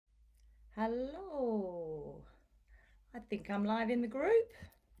Hello. I think I'm live in the group.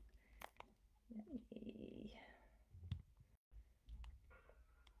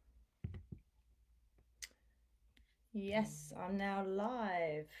 Yes, I'm now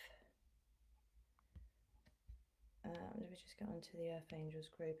live. Let me just go onto the Earth Angels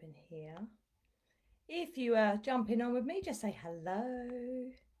group in here. If you are jumping on with me, just say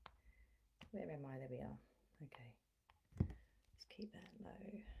hello. Where am I? There we are. Okay. Let's keep that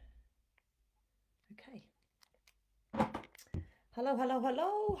low. Okay. Hello, hello,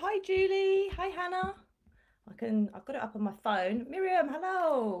 hello. Hi, Julie. Hi, Hannah. I've got it up on my phone. Miriam,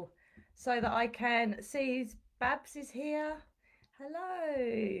 hello. So that I can see Babs is here.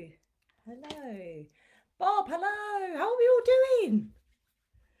 Hello. Hello. Bob, hello. How are we all doing?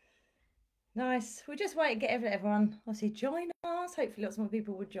 Nice. We'll just wait and get everyone obviously join us. Hopefully lots more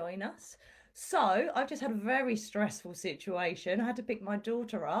people will join us. So I've just had a very stressful situation. I had to pick my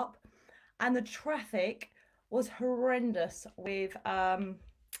daughter up and the traffic was horrendous with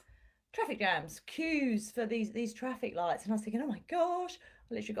traffic jams, queues for these traffic lights. And I was thinking, oh my gosh,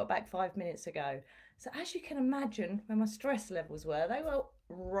 I literally got back 5 minutes ago. So as you can imagine, where my stress levels were, they were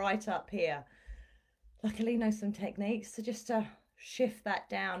right up here. Luckily, know some techniques to just shift that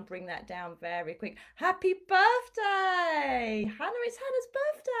down, bring that down very quick. Happy birthday, Hannah! It's Hannah's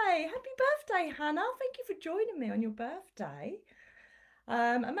birthday. Happy birthday, Hannah! Thank you for joining me on your birthday.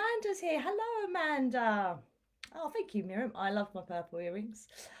 Amanda's here. Hello, Amanda. Oh, thank you, Miriam. I love my purple earrings.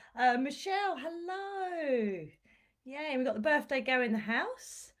 Michelle, hello. Yay, we got the birthday girl in the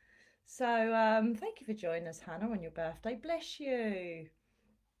house. So thank you for joining us, Hannah, on your birthday. Bless you.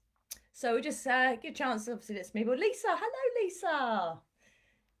 So we just get a chance, obviously, let's move on. Lisa, hello, Lisa.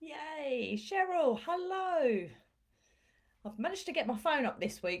 Yay. Cheryl, hello. I've managed to get my phone up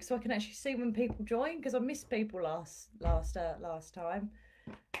this week so I can actually see when people join because I missed people last time.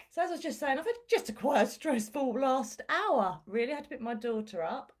 So as I was just saying, I've had just a quite stressful last hour. Really, I had to pick my daughter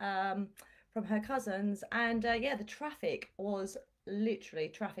up from her cousins, and yeah, the traffic was literally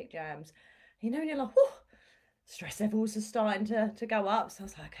traffic jams. You know, and you're like, whew, stress levels are starting to go up. So I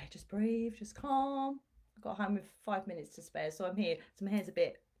was like, okay, just breathe, just calm. I got home with 5 minutes to spare, so I'm here. So my hair's a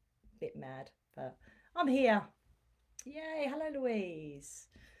bit mad, but I'm here. Yay! Hello, Louise.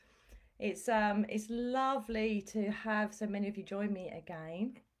 It's lovely to have so many of you join me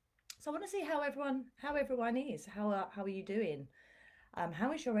again. So I want to see how everyone is. How are you doing?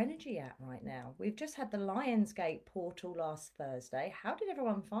 How is your energy at right now? We've just had the Lionsgate portal last Thursday. How did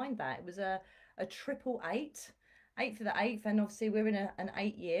everyone find that? It was a 888, 8 for the 8th, and obviously we're in an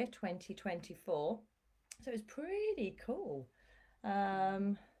 8 year, 2024. So it was pretty cool.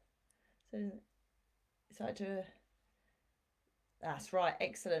 That's right,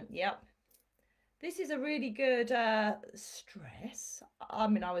 excellent. Yep. This is a really good stress. I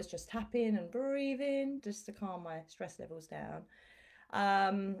mean, I was just tapping and breathing just to calm my stress levels down.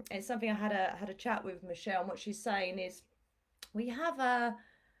 It's something I had a chat with Michelle, and what she's saying is we have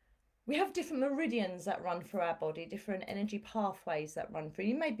different meridians that run through our body, different energy pathways that run through.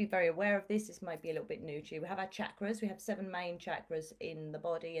 You may be very aware of this. This might be a little bit new to you. We have our chakras. We have 7 main chakras in the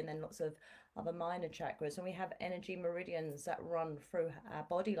body, and then lots of other minor chakras. And we have energy meridians that run through our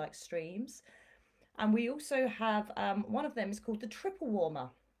body like streams. And we also have one of them is called the triple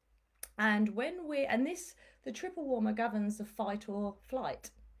warmer. And the triple warmer governs the fight or flight.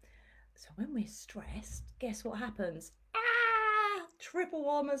 So when we're stressed, guess what happens? Triple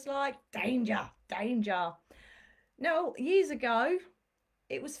warmers like danger, danger. No, years ago,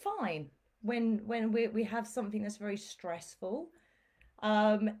 it was fine when we have something that's very stressful.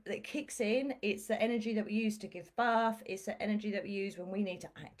 That kicks in. It's the energy that we use to give birth. It's the energy that we use when we need to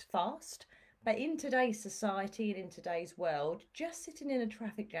act fast. But in today's society and in today's world, just sitting in a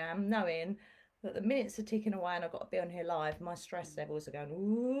traffic jam, knowing that the minutes are ticking away and I've got to be on here live, my stress levels are going,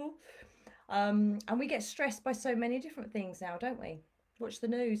 ooh. And we get stressed by so many different things now, don't we? Watch the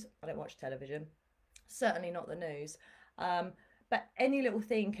news. I don't watch television. Certainly not the news. But any little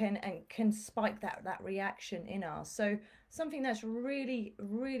thing can spike that reaction in us. So something that's really,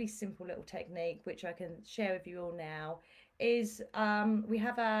 really simple little technique, which I can share with you all now, is we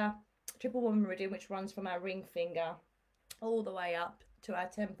have our triple warmer meridian, which runs from our ring finger all the way up to our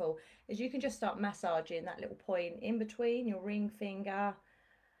temple. Is you can just start massaging that little point in between your ring finger.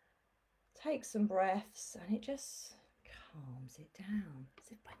 Take some breaths, and it just calms it down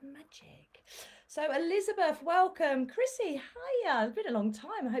as if by magic. So Elizabeth, welcome. Chrissy, hiya. It's been a long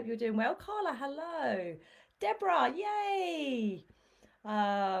time. I hope you're doing well. Carla, hello. Deborah, yay.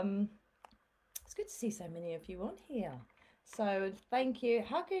 It's good to see so many of you on here. So thank you.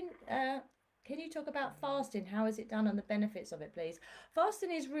 How can Can you talk about fasting? How is it done and the benefits of it, please?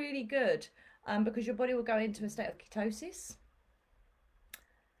 Fasting is really good because your body will go into a state of ketosis.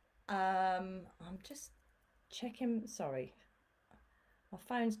 I'm just checking. Sorry, my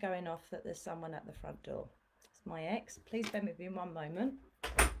phone's going off that there's someone at the front door. It's my ex. Please bear with me 1 moment.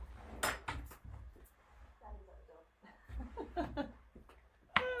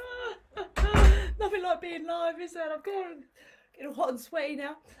 Nothing like being live, is there? I'm getting hot and sweaty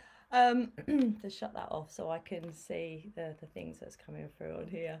now. To shut that off so I can see the things that's coming through on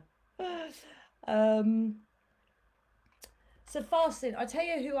here. So fasting, I tell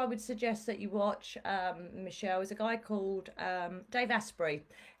you who I would suggest that you watch, Michelle, is a guy called Dave Asprey.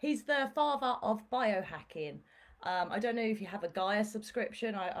 He's the father of biohacking. I don't know if you have a Gaia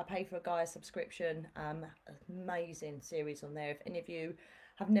subscription. I pay for a Gaia subscription. Amazing series on there. If any of you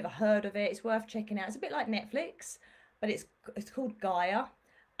have never heard of it, it's worth checking out. It's a bit like Netflix, but it's called Gaia.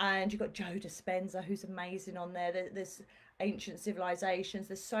 And you've got Joe Dispenza, who's amazing on there. There's ancient civilizations.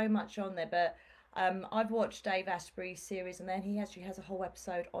 There's so much on there. But I've watched Dave Asprey's series, and then he actually has a whole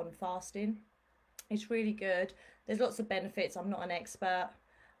episode on fasting. It's really good. There's lots of benefits. I'm not an expert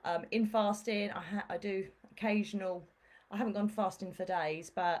in fasting. I do occasional. I haven't gone fasting for days,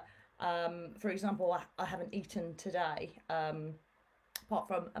 but for example, I haven't eaten today. Apart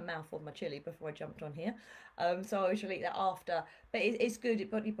from a mouthful of my chili before I jumped on here. So I always eat that after. But it's good. Your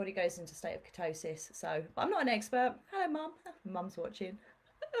body goes into a state of ketosis. So, but I'm not an expert. Hello, Mum. Mum's watching.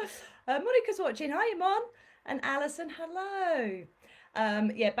 Monica's watching. Hi, Mum. And Alison, hello.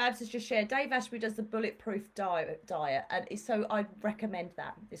 Yeah, Babs has just shared. Dave Asprey does the bulletproof diet, and so I'd recommend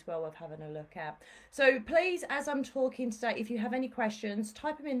that. It's well worth having a look at. So please, as I'm talking today, if you have any questions,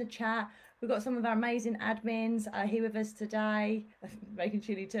 type them in the chat. We've got some of our amazing admins here with us today, making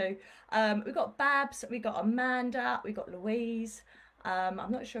chili too. We've got Babs, we've got Amanda, we've got Louise. I'm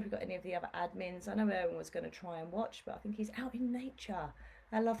not sure if we've got any of the other admins. I know Erwin was going to try and watch, but I think he's out in nature.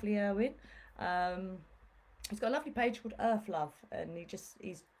 Our lovely Erwin. He's got a lovely page called Earth Love, and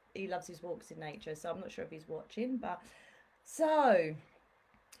he loves his walks in nature. So I'm not sure if he's watching, but so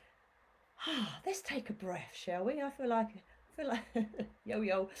let's take a breath, shall we? I feel like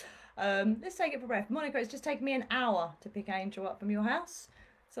yo. Let's take a breath. Monica, it's just taken me an hour to pick Angel up from your house,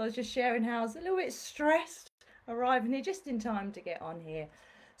 so I was just sharing how I was a little bit stressed arriving here just in time to get on here.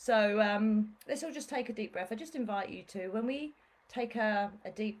 So let's all just take a deep breath. I just invite you to, when we take a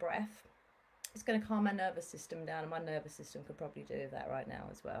deep breath, it's going to calm my nervous system down, and my nervous system could probably do that right now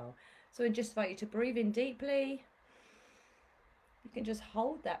as well. So I just invite you to breathe in deeply. You can just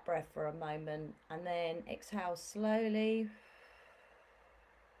hold that breath for a moment and then exhale slowly.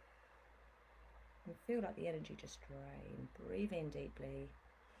 And feel like the energy just drain. Breathe in deeply.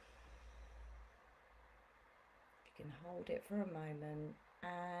 You can hold it for a moment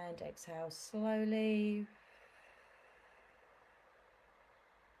and exhale slowly.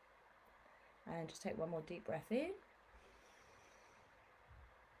 And just take one more deep breath in.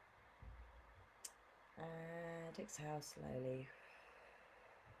 And exhale slowly.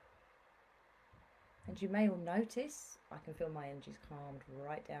 And you may all notice, I can feel my energy's calmed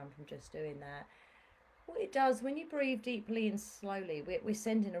right down from just doing that. What it does, when you breathe deeply and slowly, we're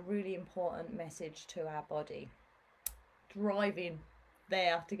sending a really important message to our body. Driving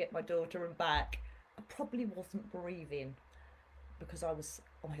there to get my daughter and back, I probably wasn't breathing because I was,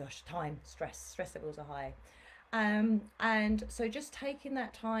 oh my gosh, stress levels are high. And so just taking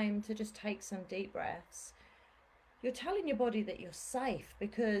that time to just take some deep breaths, you're telling your body that you're safe,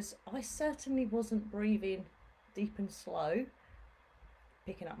 because I certainly wasn't breathing deep and slow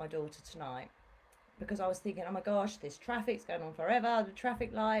picking up my daughter tonight, because I was thinking, oh my gosh, this traffic's going on forever, the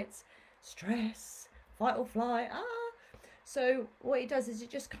traffic lights, stress, fight or flight, So what it does is it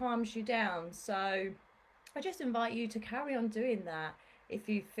just calms you down. So I just invite you to carry on doing that if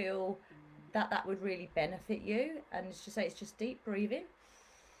you feel that that would really benefit you. And it's just say it's just deep breathing.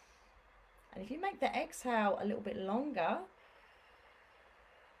 And if you make the exhale a little bit longer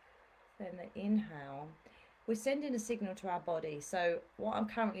than the inhale, we're sending a signal to our body. So what I'm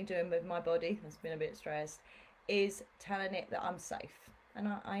currently doing with my body, that's been a bit stressed, is telling it that I'm safe. And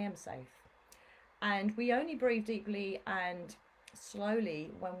I am safe. And we only breathe deeply and slowly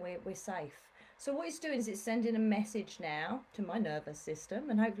when we're safe. So what it's doing is it's sending a message now to my nervous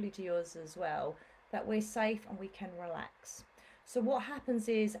system, and hopefully to yours as well, that we're safe and we can relax. So what happens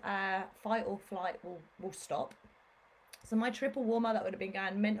is our fight or flight will stop. So my triple warmer that would have been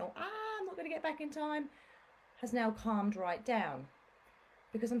going mental, I'm not going to get back in time, has now calmed right down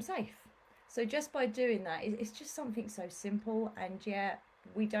because I'm safe. So just by doing that, it's just something so simple, and yet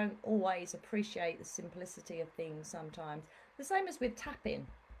we don't always appreciate the simplicity of things sometimes. The same as with tapping.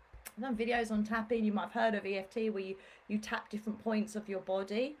 I've done videos on tapping. You might have heard of EFT, where you tap different points of your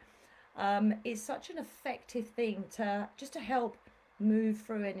body. It's such an effective thing to just to help move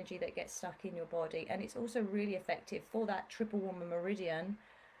through energy that gets stuck in your body, and it's also really effective for that triple womb meridian,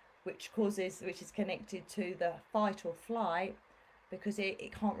 which is connected to the fight or flight, because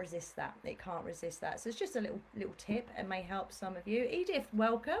it can't resist that. It can't resist that. So it's just a little tip and may help some of you. Edith,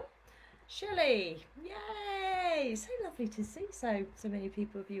 welcome. Shelley, yay! So lovely to see so many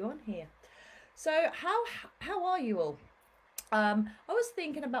people of you on here. So how are you all? I was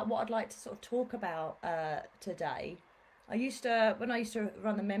thinking about what I'd like to sort of talk about today. When I used to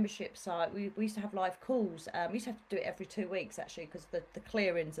run the membership site, we used to have live calls. We used to have to do it every 2 weeks actually, because the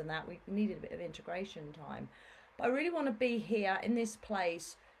clearings and that, we needed a bit of integration time. But I really want to be here in this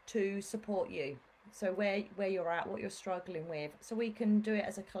place to support you. So where you're at, what you're struggling with, so we can do it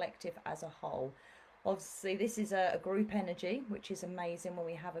as a collective, as a whole. Obviously, this is a group energy, which is amazing when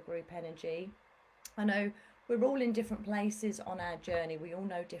we have a group energy. I know we're all in different places on our journey. We all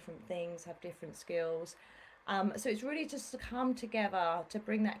know different things, have different skills. So it's really just to come together, to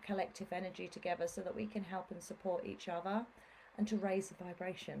bring that collective energy together so that we can help and support each other and to raise the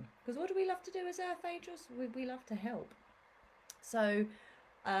vibration. Because what do we love to do as Earth Angels? We love to help. So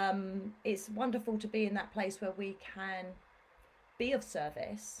it's wonderful to be in that place where we can be of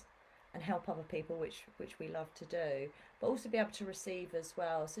service and help other people, which we love to do, but also be able to receive as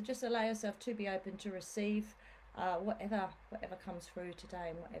well. So just allow yourself to be open to receive whatever comes through today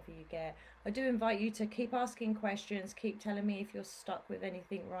and whatever you get. I do invite you to keep asking questions, keep telling me if you're stuck with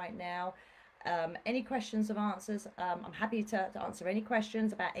anything right now. Any questions of answers, I'm happy to answer any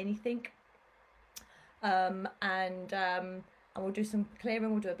questions about anything. And we'll do some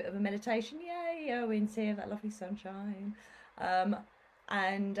clearing, we'll do a bit of a meditation. Yay, Owen's here, that lovely sunshine.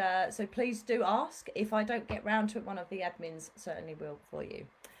 So please do ask. If I don't get round to it, one of the admins certainly will for you.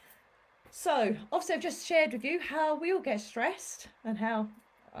 So obviously I've just shared with you how we all get stressed and how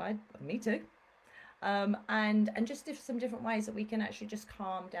me too. And just some different ways that we can actually just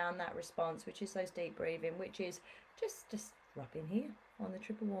calm down that response, which is those deep breathing, which is just rubbing here on the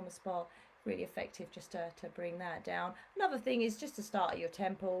triple warmer spot. Really effective just to bring that down. Another thing is just to start at your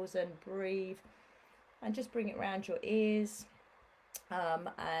temples and breathe and just bring it around your ears,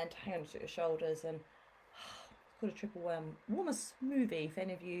 and hang on to your shoulders, and it's called a triple warmer smoothie for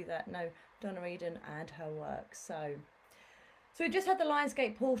any of you that know Donna Eden and her work. So we just had the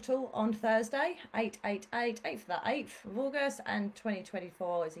Lionsgate portal on Thursday, 8/8/8 for that 8th of August, and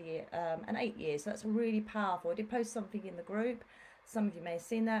 2024 is a year, and 8 years. So that's really powerful. I did post something in the group. Some of you may have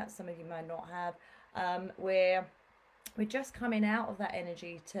seen that, some of you may not have. We're just coming out of that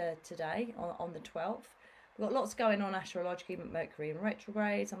energy today on the 12th. We've got lots going on astrologically, Mercury in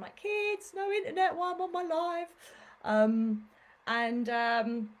retrogrades. I'm like, kids, no internet while I'm on my live.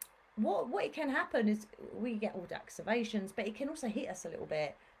 What it can happen is we get all the activations, but it can also hit us a little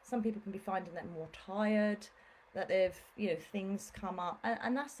bit. Some people can be finding that more tired, that they've, things come up.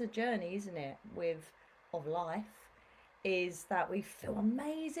 And that's the journey, isn't it, of life, is that we feel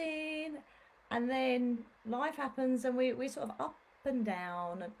amazing, and then life happens and we're sort of up and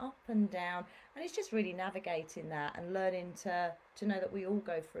down and up and down, and it's just really navigating that and learning to know that we all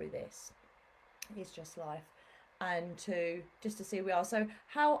go through this. It's just life, and to see who we are. So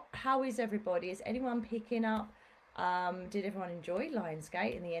how is everybody? Is anyone picking up? Did everyone enjoy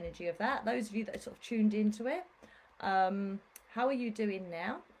Lionsgate and the energy of that? Those of you that are sort of tuned into it, how are you doing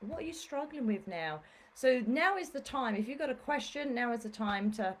now? What are you struggling with now? So now is the time. If you've got a question, now is the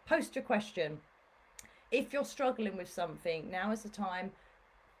time to post your question. If you're struggling with something, now is the time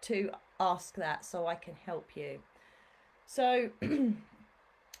to ask that so I can help you. So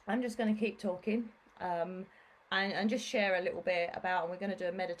I'm just going to keep talking and just share a little bit about, and we're going to do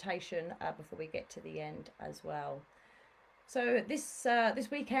a meditation before we get to the end as well. So this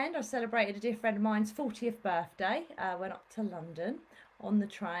weekend I celebrated a dear friend of mine's 40th birthday. Went up to London on the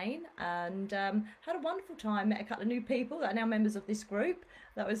train and had a wonderful time. Met a couple of new people that are now members of this group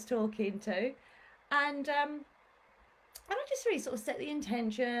that I was talking to, and I just really sort of set the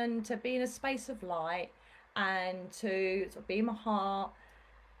intention to be in a space of light and to sort of be in my heart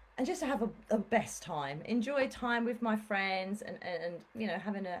and just to have a best time, enjoy time with my friends, and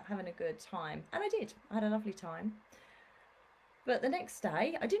having a good time. And I did. I had a lovely time. But the next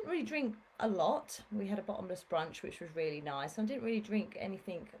day, I didn't really drink a lot. We had a bottomless brunch, which was really nice. I didn't really drink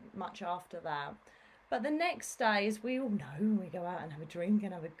anything much after that. But the next day, as we all know, when we go out and have a drink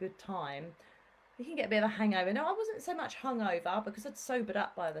and have a good time, you can get a bit of a hangover. Now, I wasn't so much hungover because I'd sobered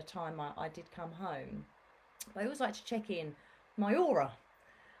up by the time I did come home. But I always like to check in my aura.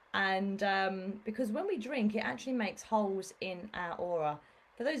 And because when we drink, it actually makes holes in our aura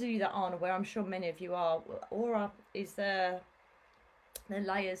For those of you that aren't aware, I'm sure many of you are, aura is the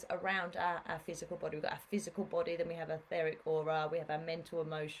layers around our physical body. We've got our physical body, then we have etheric aura, we have our mental,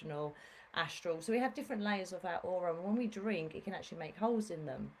 emotional, astral. So we have different layers of our aura, and when we drink, it can actually make holes in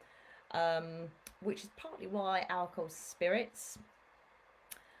them, which is partly why alcohol spirits.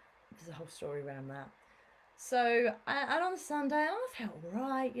 There's a whole story around that. So, and on Sunday, I felt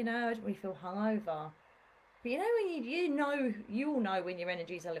right, you know, I didn't really feel hungover. But you know, when you all know when your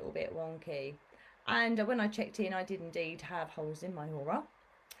energy's a little bit wonky. And when I checked in, I did indeed have holes in my aura.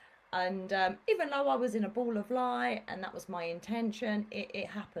 And even though I was in a ball of light and that was my intention, it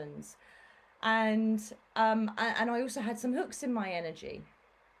happens. And I also had some hooks in my energy.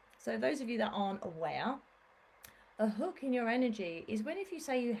 So those of you that aren't aware, a hook in your energy is when, if you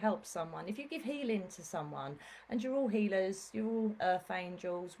say you help someone, if you give healing to someone, and you're all healers, you're all earth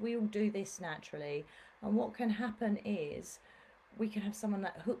angels, we all do this naturally. And what can happen is we can have someone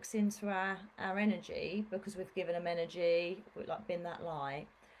that hooks into our energy because we've given them energy, we've like been that light.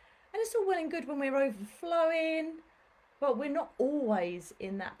 And it's all well and good when we're overflowing, but we're not always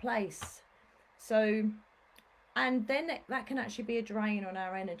in that place. So, and then that can actually be a drain on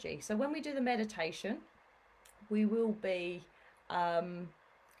our energy. So when we do the meditation, we will be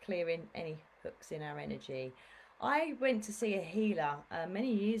clearing any hooks in our energy. I went to see a healer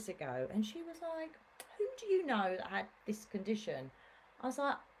many years ago, and she was like, who do you know that had this condition? I was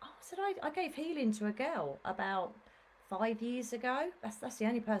like, oh, I said, I gave healing to a girl about 5 years ago. That's the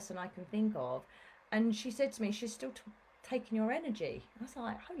only person I can think of. And she said to me, she's still taking your energy. I was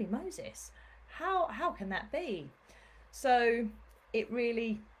like, holy Moses, how can that be? So it's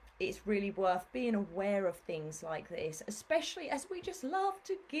really worth being aware of things like this, especially as we just love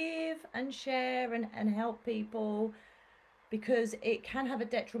to give and share and help people, because it can have a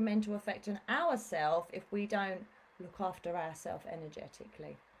detrimental effect on ourselves if we don't look after ourselves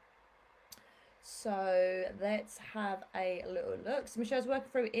energetically. So let's have a little look. So Michelle's working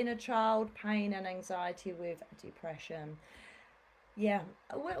through inner child pain and anxiety with depression. Yeah,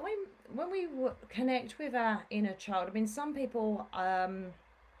 when we connect with our inner child, I mean, some people,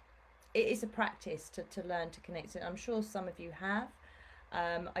 it is a practice to learn to connect. And I'm sure some of you have.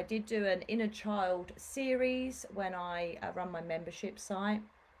 I did do an inner child series when I run my membership site,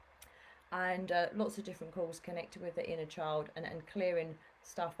 and lots of different calls connected with the inner child and clearing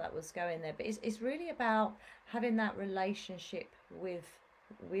stuff that was going there. But it's really about having that relationship with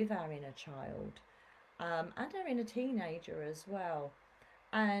our inner child, and our inner teenager as well.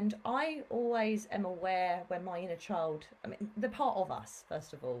 And I always am aware when my inner child, I mean, the part of us,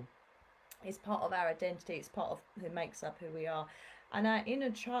 first of all, is part of our identity. It's part of who makes up who we are. And our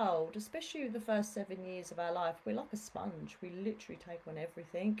inner child, especially the first 7 years of our life, we're like a sponge. We literally take on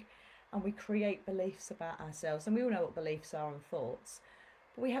everything, and we create beliefs about ourselves. And we all know what beliefs are and thoughts.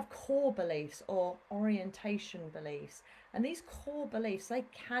 But we have core beliefs or orientation beliefs. And these core beliefs, they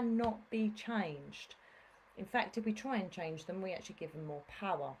cannot be changed. In fact, if we try and change them, we actually give them more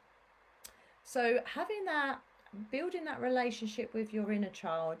power. So having that, building that relationship with your inner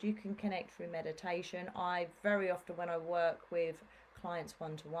child, you can connect through meditation. I very often, when I work with clients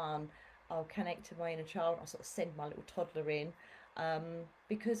one-to-one, I'll connect to my inner child. I'll sort of send my little toddler in,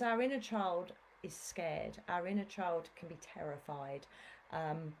 because our inner child is scared. Our inner child can be terrified,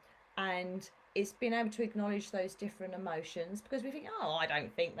 and it's being able to acknowledge those different emotions, because we think, oh, I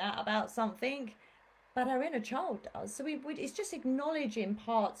don't think that about something, but our inner child does. So it's just acknowledging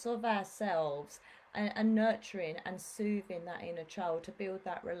parts of ourselves and nurturing and soothing that inner child to build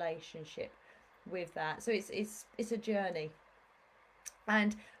that relationship with that. So it's a journey.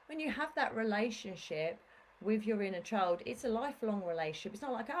 And when you have that relationship with your inner child, it's a lifelong relationship. It's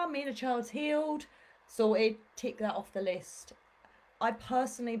not like, oh, my inner child's healed, sorted, tick that off the list. I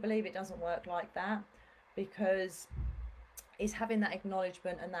personally believe it doesn't work like that, because it's having that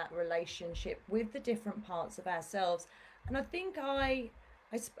acknowledgement and that relationship with the different parts of ourselves. And I think I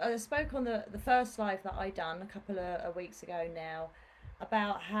spoke on the first live that I done a couple of weeks ago now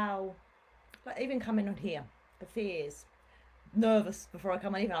about how, like, even coming on here, the fears, nervous before I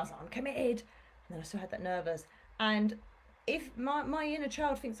come on, even I was like, I'm committed, and then I still had that nervous. And if my inner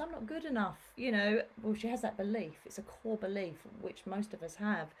child thinks I'm not good enough, you know, well, she has that belief. It's a core belief, which most of us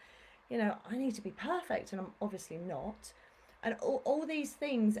have. You know, I need to be perfect, and I'm obviously not. And all these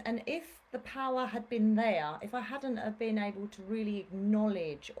things. And if the power had been there, if I hadn't have been able to really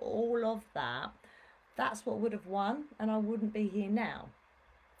acknowledge all of that, that's what would have won, and I wouldn't be here now.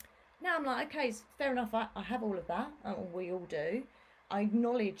 Now I'm like, okay, it's fair enough, I have all of that, and we all do. I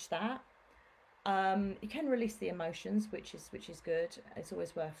acknowledge that. You can release the emotions, which is good. It's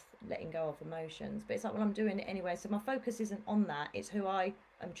always worth letting go of emotions, but it's like, well, I'm doing it anyway, so my focus isn't on that. It's who I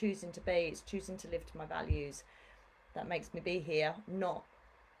am choosing to be. It's choosing to live to my values that makes me be here, not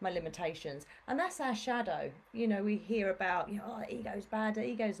my limitations. And that's our shadow. You know, we hear about, you know, oh, ego's bad.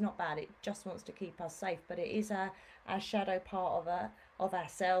 Ego's not bad. It just wants to keep us safe. But it is our shadow part of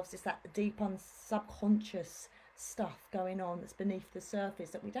ourselves. It's that deep on subconscious stuff going on that's beneath the surface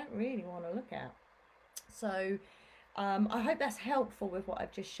that we don't really want to look at. So I hope that's helpful with what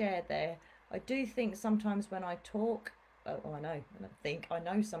I've just shared there. I do think sometimes when I talk, I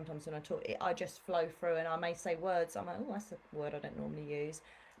know sometimes when I talk, I just flow through, and I may say words, I'm like, oh, that's a word I don't normally use,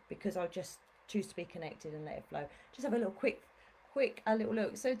 because I just choose to be connected and let it flow. Just have a little quick little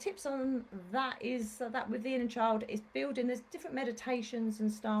look. So tips on that is that with the inner child is building. There's different meditations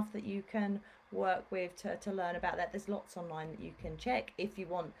and stuff that you can work with to learn about that. There's lots online that you can check. If you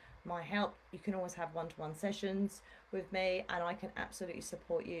want my help, you can always have one-to-one sessions with me, and I can absolutely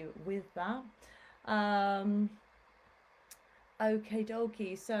support you with that. Okay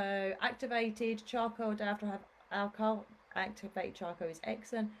dokie, so activated charcoal after I have alcohol. Activated charcoal is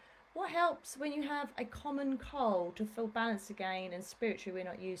excellent. What helps when you have a common cold to feel balanced again, and spiritually we're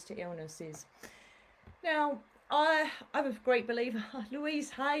not used to illnesses? Now, I'm a great believer.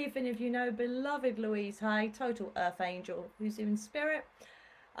 Louise Hay, if any of you know, beloved Louise Hay, total earth angel who's in spirit.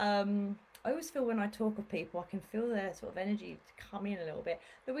 I always feel when I talk of people, I can feel their sort of energy to come in a little bit.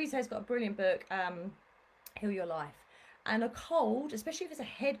 Louise Hay's got a brilliant book, Heal Your Life. And a cold, especially if it's a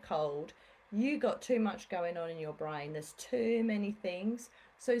head cold, you got too much going on in your brain. There's too many things.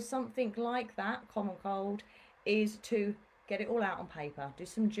 So something like that, common cold, is to get it all out on paper. Do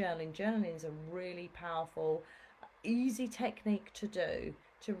some journaling. Journaling is a really powerful, easy technique to do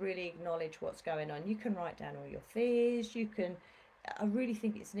to really acknowledge what's going on. You can write down all your fears. You can, I really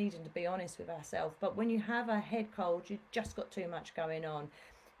think it's needing to be honest with ourselves. But when you have a head cold, you've just got too much going on.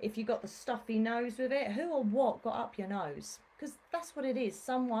 If you got the stuffy nose with it, who or what got up your nose? Because that's what it is.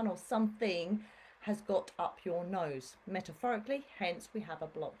 Someone or something has got up your nose. Metaphorically, hence we have a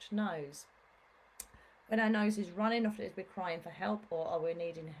blocked nose. When our nose is running, often we're crying for help or we're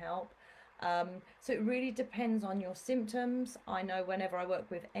needing help. So it really depends on your symptoms. I know whenever I work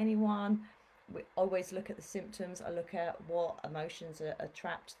with anyone, we always look at the symptoms. I look at what emotions are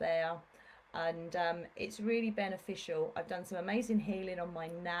trapped there. And it's really beneficial. I've done some amazing healing on my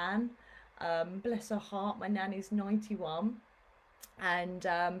nan. Bless her heart, my nan is 91, and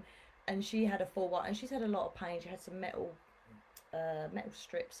she had a full one, and she's had a lot of pain. She had some metal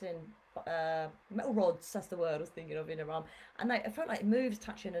strips in, metal rods, that's the word I was thinking of, in her arm, and I felt like it moves,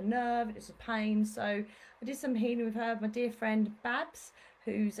 touching a nerve. It was a pain. So I did some healing with her, my dear friend Babs,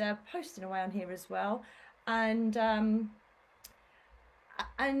 who's posting away on here as well, and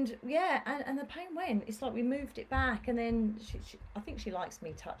yeah, and the pain went. It's like we moved it back, and then I think she likes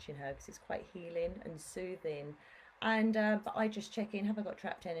me touching her because it's quite healing and soothing. And but I just check in, have I got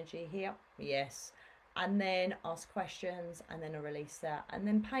trapped energy here? Yes. And then ask questions, and then I release that, and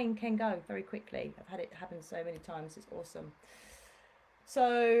then pain can go very quickly. I've had it happen so many times. It's awesome.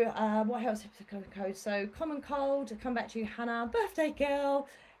 So what else? Common cold. So common cold, to come back to you, Hannah, birthday girl,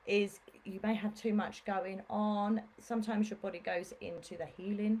 is you may have too much going on. Sometimes your body goes into the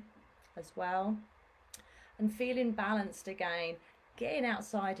healing as well, and feeling balanced again, getting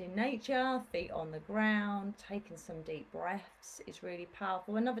outside in nature, feet on the ground, taking some deep breaths is really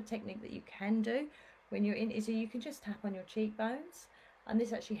powerful. Another technique that you can do when you're in is you can just tap on your cheekbones, and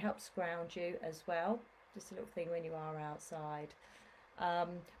this actually helps ground you as well. Just a little thing when you are outside.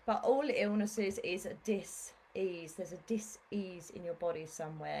 But all illnesses is a dis-ease. There's a dis-ease in your body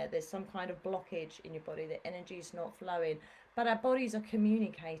somewhere. There's some kind of blockage in your body. The energy is not flowing, but our bodies are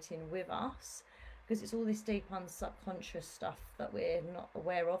communicating with us, because it's all this deep subconscious stuff that we're not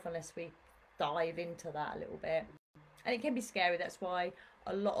aware of unless we dive into that a little bit. And it can be scary. That's why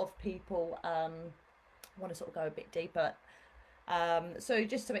a lot of people want to sort of go a bit deeper. So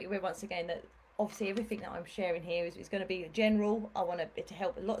just to make you aware once again that obviously everything that I'm sharing here is going to be general. I want it to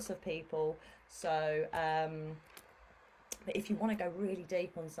help lots of people. So but if you want to go really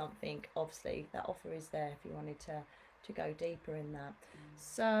deep on something, obviously that offer is there if you wanted to go deeper in that.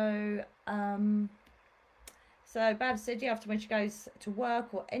 So so Babs said, yeah, after when she goes to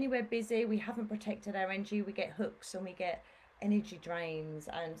work or anywhere busy, we haven't protected our energy. We get hooks and we get energy drains,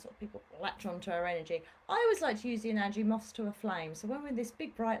 and sort of people latch onto our energy. I always like to use the analogy moths to a flame. So when we're in this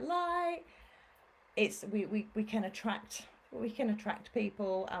big bright light, it's we can attract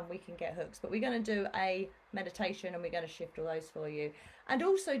people and we can get hooks. But we're going to do a meditation and we're going to shift all those for you. And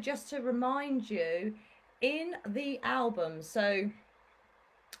also just to remind you, in the album, so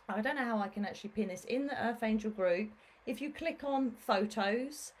I don't know how I can actually pin this, in the Earth Angel group, if you click on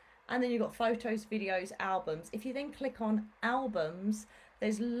photos, and then you've got photos, videos, albums, if you then click on albums,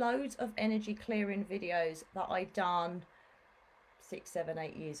 There's loads of energy clearing videos that I done 6, 7,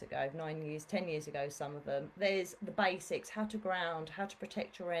 8 years ago, 9 years, 10 years ago, some of them. There's the basics, how to ground, how to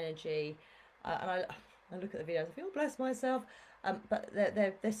protect your energy. And I look at the videos, I feel blessed myself. But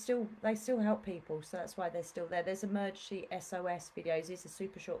they still help people, so that's why they're still there. There's emergency SOS videos. These are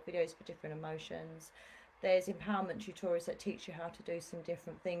super short videos for different emotions. There's empowerment tutorials that teach you how to do some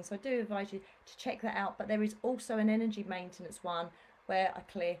different things. So I do advise you to check that out. But there is also an energy maintenance one where I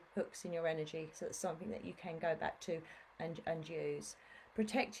clear hooks in your energy, so it's something that you can go back to and use.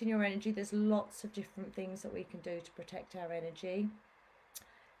 Protecting your energy, there's lots of different things that we can do to protect our energy.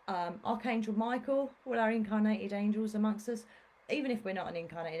 Archangel Michael, all our incarnated angels amongst us, even if we're not an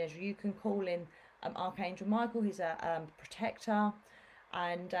incarnated angel, you can call in Archangel Michael. He's a protector,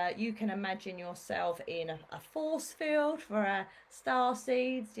 and you can imagine yourself in a force field for our star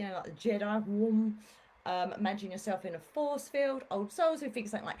seeds, you know, like the Jedi. Imagine yourself in a force field. Old souls who think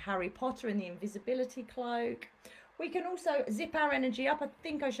something like Harry Potter in the invisibility cloak. We can also zip our energy up. I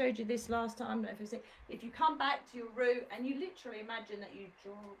think I showed you this last time. If you come back to your root and you literally imagine that you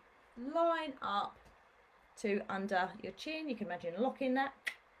line up to under your chin, you can imagine locking that,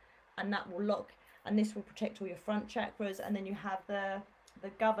 and that will lock, and this will protect all your front chakras. And then you have the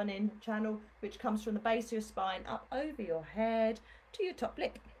governing channel, which comes from the base of your spine up over your head to your top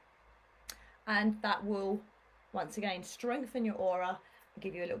lip, and that will once again strengthen your aura and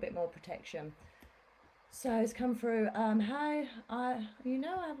give you a little bit more protection. So it's come through. I've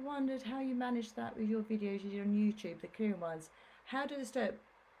wondered how you manage that with your videos you do on YouTube, the clearing ones. How do this do it,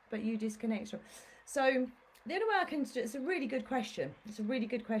 but you disconnect from? So the only way I can do it's a really good question. It's a really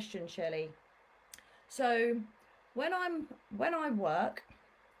good question, Shelley. So when I work,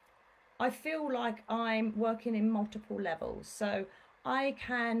 I feel like I'm working in multiple levels. So I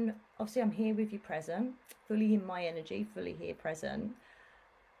can, obviously I'm here with you present, fully in my energy, fully here present.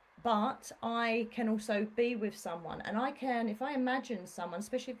 But I can also be with someone, and I can, if I imagine someone,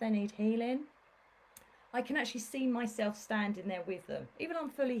 especially if they need healing, I can actually see myself standing there with them, even though I'm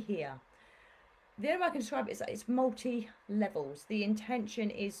fully here. The only way I can describe it is that it's multi-levels. The intention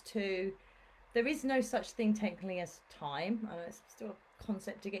is to, there is no such thing technically as time. I know it's still a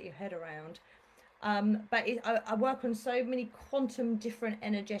concept to get your head around. But I work on so many quantum different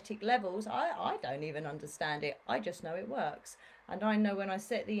energetic levels. I don't even understand it. I just know it works. And I know when I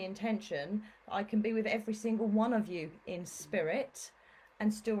set the intention, I can be with every single one of you in spirit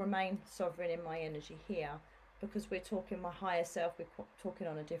and still remain sovereign in my energy here, because we're talking my higher self, we're talking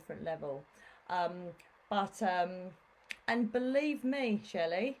on a different level. And believe me,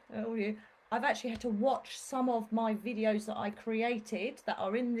 Shelley, all you, I've actually had to watch some of my videos that I created that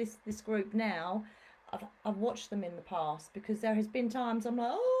are in this group now. I've watched them in the past, because there has been times I'm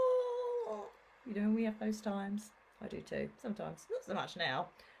like, oh, you know, we have those times. I do too, sometimes, not so much now,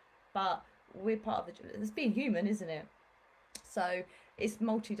 but we're part of it's being human, isn't it? So it's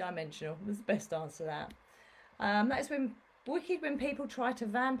multi-dimensional. That's the best answer to that. That is when people try to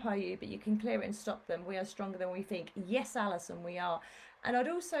vampire you, but you can clear it and stop them. We are stronger than we think. Yes, Alison, we are. And I'd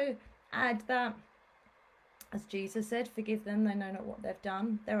also add that, as Jesus said, forgive them, they know not what they've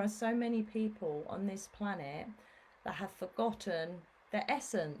done. There are so many people on this planet that have forgotten their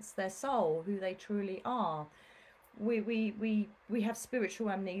essence, their soul, who they truly are. We have spiritual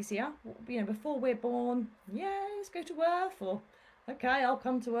amnesia. You know, before we're born, yeah, let's go to Earth, or okay, I'll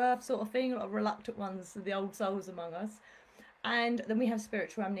come to Earth, sort of thing. A lot of reluctant ones, the old souls among us. And then we have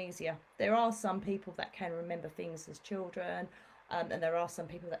spiritual amnesia. There are some people that can remember things as children, and there are some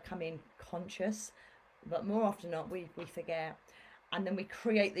people that come in conscious, but more often not, we forget. And then we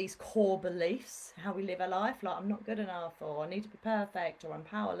create these core beliefs, how we live our life, like I'm not good enough, or I need to be perfect, or I'm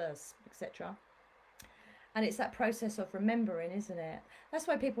powerless, etc. And it's that process of remembering, isn't it? That's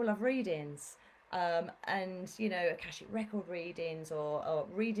why people love readings, and, you know, Akashic record readings, or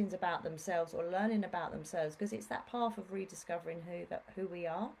readings about themselves, or learning about themselves, because it's that path of rediscovering who we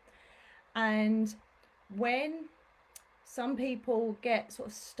are. And when some people get sort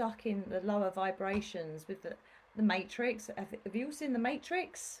of stuck in the lower vibrations with the Matrix, have you all seen the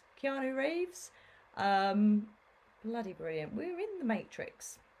Matrix? Keanu Reeves, bloody brilliant. We're in the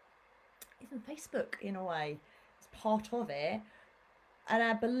Matrix. Even Facebook, in a way, is part of it. And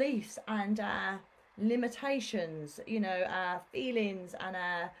our beliefs and our limitations, you know, our feelings and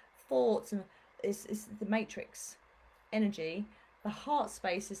our thoughts, and is the Matrix energy. The heart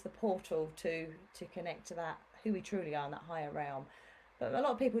space is the portal to connect to that, who we truly are in that higher realm. But a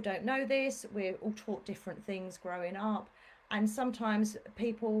lot of people don't know this. We're all taught different things growing up, and sometimes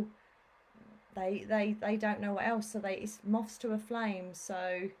people they don't know what else, so it's moths to a flame.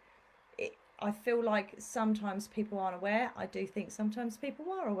 So I feel like sometimes people aren't aware. I do think sometimes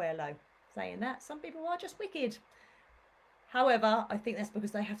people are aware, though. Saying that, some people are just wicked. However, I think that's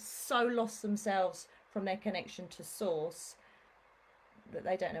because they have so lost themselves from their connection to source that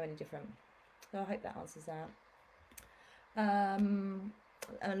they don't know any different. So I hope that answers that. And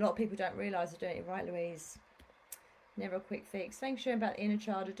a lot of people don't realise they're doing it right, Louise. Never a quick fix. Thanks for sharing about the inner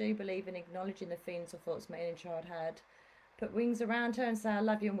child. I do believe in acknowledging the feelings or thoughts my inner child had. Put wings around her and say, I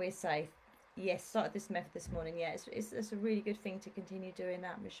love you and we're safe. Yes, started this method this morning. Yeah, it's a really good thing to continue doing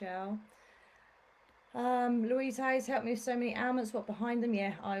that, Michelle. Louise Hayes helped me with so many ailments. What behind them?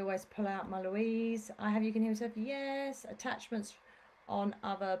 Yeah, I always pull out my Louise. I have you can hear yourself. Yes. Attachments on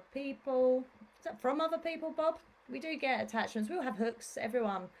other people. Is that from other people, Bob? We do get attachments. We all have hooks.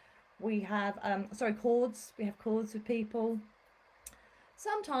 Everyone. We have cords. We have cords with people.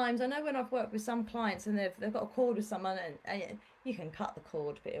 Sometimes I know when I've worked with some clients and they've got a cord with someone and you can cut the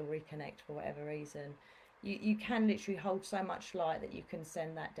cord, but it'll reconnect for whatever reason. You can literally hold so much light that you can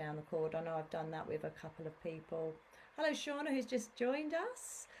send that down the cord. I know I've done that with a couple of people. Hello, Shauna, who's just joined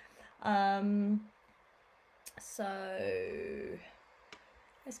us. So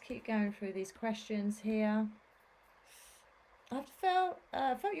let's keep going through these questions here. I've felt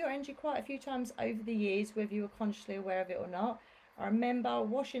your energy quite a few times over the years, whether you were consciously aware of it or not. I remember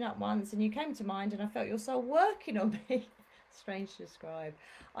washing up once and you came to mind and I felt your soul working on me. Strange to describe.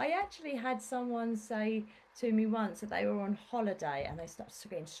 I actually had someone say to me once that they were on holiday and they started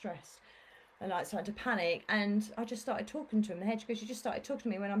getting stressed and like started to panic, and I just started talking to them. The head goes, you just started talking to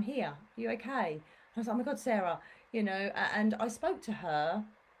me when I'm here. Are you okay? I was like, oh my God, Sarah, you know, and I spoke to her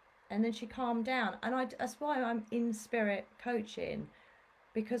and then she calmed down. And that's why I'm in spirit coaching,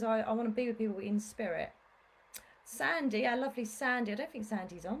 because I want to be with people in spirit. Sandy, our lovely Sandy, I don't think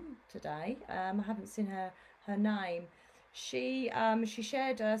Sandy's on today. I haven't seen her name. She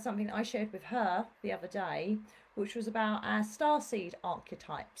shared something that I shared with her the other day, which was about our starseed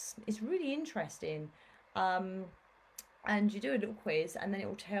archetypes. It's really interesting. And you do a little quiz and then it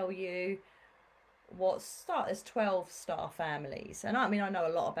will tell you there's 12 star families. And I mean, I know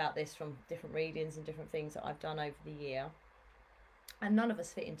a lot about this from different readings and different things that I've done over the year. And none of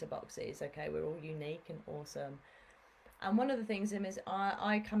us fit into boxes, okay? We're all unique and awesome. And one of the things is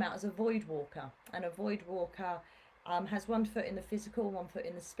I come out as a void walker, and a void walker has one foot in the physical, one foot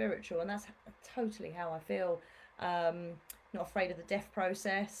in the spiritual, and that's totally how I feel. Not afraid of the death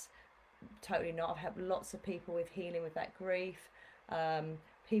process, totally not. I've helped lots of people with healing with that grief,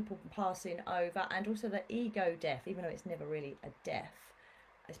 people passing over, and also the ego death, even though it's never really a death.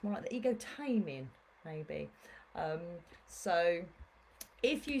 It's more like the ego taming, maybe. So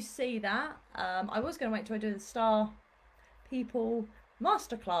if you see that, I was going to wait till I do the star people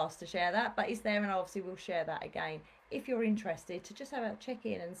masterclass to share that, but it's there, and obviously we'll share that again if you're interested to just have a check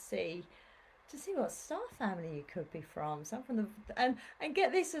in and see what star family you could be from. So I'm from the and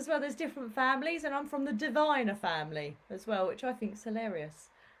get this as well, there's different families, and I'm from the diviner family as well, which I think is hilarious.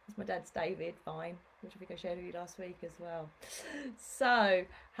 That's my dad's David Vine, which I think I shared with you last week as well. So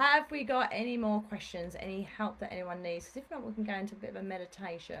have we got any more questions, any help that anyone needs? Because if not, we can go into a bit of a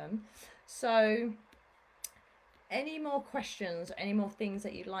meditation. So any more questions, any more things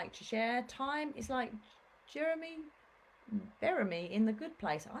that you'd like to share? Time is like Jeremy Beremy in The Good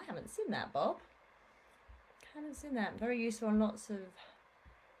Place. I haven't seen that, Bob. Haven't seen that. Very useful on lots of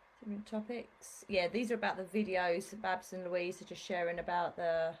different topics. Yeah, these are about the videos. Babs and Louise are just sharing about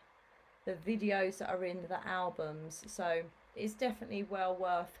the videos that are in the albums. So it's definitely well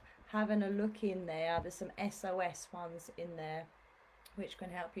worth having a look in there. There's some SOS ones in there which can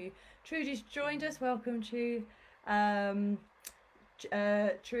help you. Trudy's joined us. Welcome to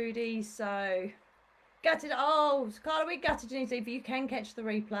Trudy. So gutted. Oh, Carla, we gutted. If you can catch the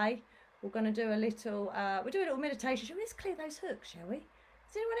replay, we're going to do a little we'll do a little meditation. Shall we just clear those hooks, shall we?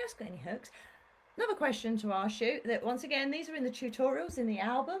 Has anyone else got any hooks? Another question to ask you, that once again, these are in the tutorials, in the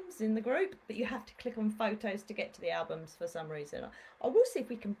albums, in the group, but you have to click on photos to get to the albums for some reason. I will see if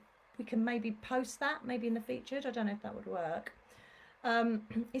we can maybe post that, maybe in the featured. I don't know if that would work.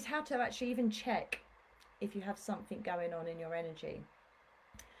 Is how to actually even check if you have something going on in your energy.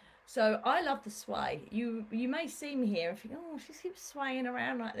 So I love the sway. You may see me here and think, oh, she keeps swaying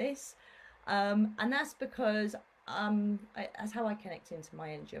around like this, and that's because that's how I connect into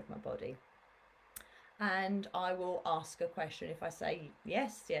my energy of my body. And I will ask a question. If I say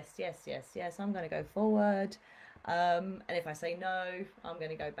yes, yes, yes, yes, yes, I'm going to go forward, and if I say no, I'm going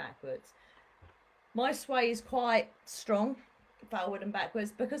to go backwards. My sway is quite strong, forward and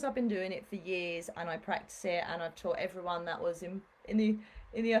backwards, because I've been doing it for years and I practice it, and I've taught everyone that was in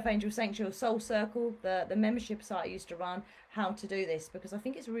in the Earth Angel Sanctuary Soul Circle, the membership site I used to run, how to do this, because I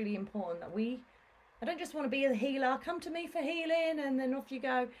think it's really important that I don't just want to be a healer, come to me for healing and then off you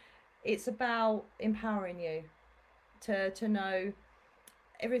go. It's about empowering you to know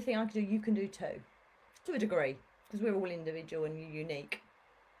everything I can do, you can do too, to a degree, because we're all individual and unique.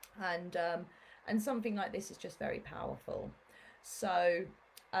 And something like this is just very powerful. So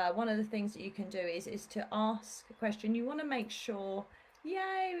one of the things that you can do is to ask a question. You want to make sure,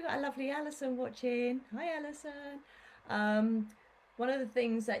 yay, we've got a lovely Alison watching. Hi, Alison. One of the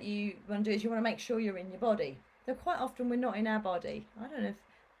things that you want to do is you want to make sure you're in your body. So quite often we're not in our body. I don't know if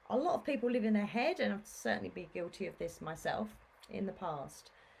a lot of people live in their head, and I've certainly been guilty of this myself in the past.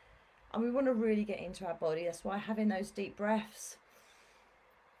 And we want to really get into our body. That's why having those deep breaths,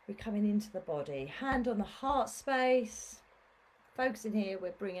 we're coming into the body. Hand on the heart space. Focusing here,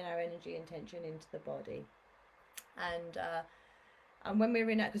 we're bringing our energy and tension into the body. And when we're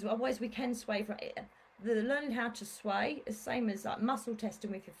in that, because otherwise we can sway from it. The learning how to sway is the same as like muscle testing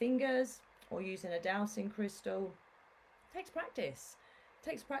with your fingers or using a dowsing crystal. It takes practice. It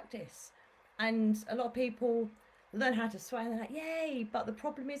takes practice. And a lot of people learn how to sway and they're like, yay, but the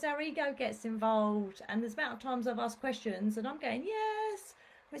problem is our ego gets involved. And there's amount of times I've asked questions and I'm going, yes.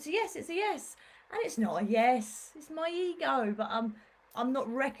 It's a yes, it's a yes. And it's not a yes, it's my ego, but I'm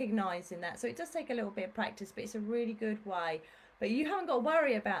not recognizing that. So it does take a little bit of practice, but it's a really good way. But you haven't got to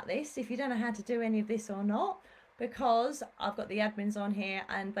worry about this if you don't know how to do any of this or not, because I've got the admins on here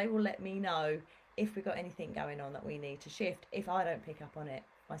and they will let me know if we've got anything going on that we need to shift if I don't pick up on it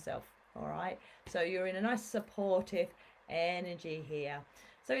myself. All right, so you're in a nice supportive energy here.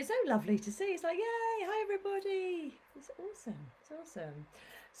 So it's so lovely to see. It's like, yay, hi everybody. It's awesome. It's awesome.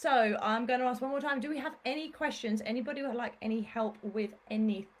 So I'm going to ask one more time, do we have any questions? Anybody would like any help with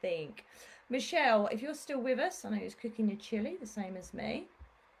anything? Michelle, if you're still with us, I know you're cooking your chili, the same as me.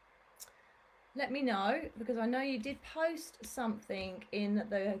 Let me know, because I know you did post something in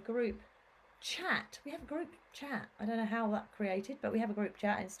the group chat. We have a group chat. I don't know how that created, but we have a group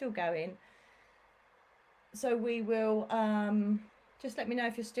chat and it's still going. So we will, just let me know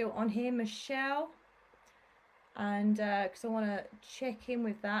if you're still on here, Michelle. And because I want to check in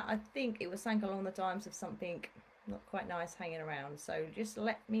with that. I think it was something along the lines of something not quite nice hanging around. So just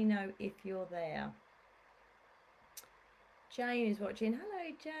let me know if you're there. Jane is watching.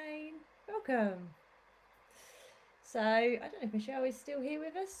 Hello, Jane. Welcome. So I don't know if Michelle is still here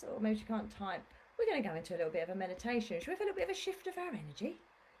with us, or maybe she can't type. We're going to go into a little bit of a meditation. Should we have a little bit of a shift of our energy?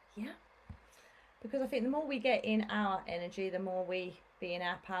 Yeah. Because I think the more we get in our energy, the more we be in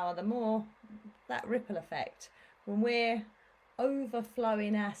our power, the more that ripple effect. When we're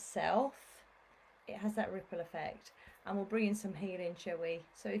overflowing ourselves, it has that ripple effect, and we'll bring in some healing, shall we?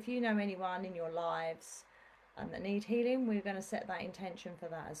 So if you know anyone in your lives that need healing, we're going to set that intention for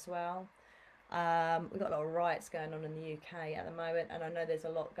that as well. We've got a lot of riots going on in the UK at the moment, and I know there's a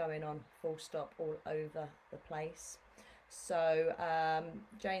lot going on, full stop, all over the place. So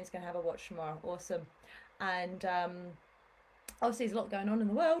Jane's going to have a watch tomorrow. Awesome. And obviously there's a lot going on in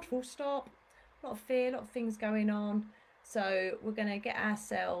the world, full stop. A lot of fear, a lot of things going on. So we're going to get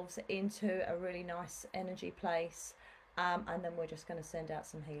ourselves into a really nice energy place, and then we're just going to send out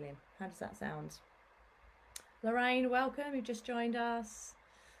some healing. How does that sound? Lorraine, welcome. You just joined us.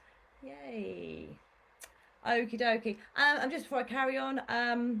 Yay. Okie dokie. And just before I carry on,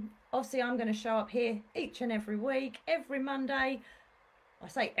 obviously I'm going to show up here each and every week, every Monday. I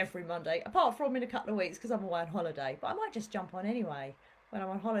say every Monday, apart from in a couple of weeks because I'm away on holiday. But I might just jump on anyway. When I'm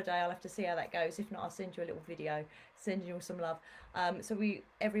on holiday, I'll have to see how that goes. If not, I'll send you a little video, send you all some love. So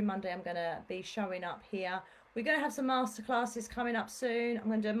every Monday I'm going to be showing up here. We're going to have some masterclasses coming up soon. I'm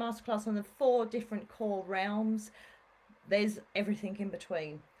going to do a masterclass on the 4 different core realms. There's everything in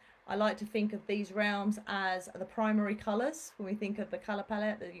between. I like to think of these realms as the primary colours. When we think of the colour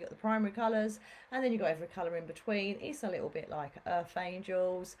palette, you've got the primary colours, and then you've got every colour in between. It's a little bit like Earth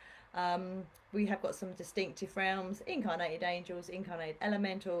Angels. We have got some distinctive realms, incarnated angels, incarnated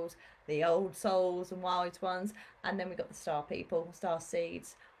elementals, the old souls and wise ones, and then we've got the star people, star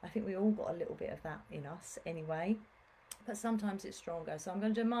seeds. I think we all got a little bit of that in us anyway, but sometimes it's stronger. So I'm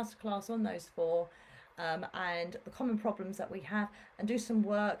going to do a masterclass on those 4. And the common problems that we have, and do some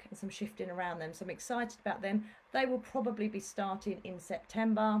work and some shifting around them. So I'm excited about them. They will probably be starting in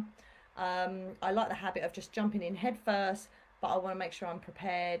September. I like the habit of just jumping in head first, but I want to make sure I'm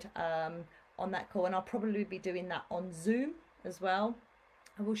prepared on that call, and I'll probably be doing that on Zoom as well.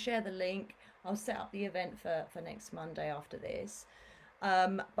 I will share the link. I'll set up the event for next Monday after this.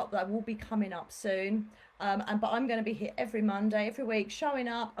 But that will be coming up soon. But I'm going to be here every Monday, every week, showing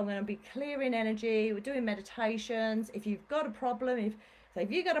up. I'm going to be clearing energy. We're doing meditations. If you've got a problem, if So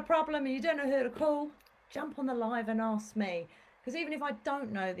if you've got a problem and you don't know who to call, jump on the live and ask me. Because even if I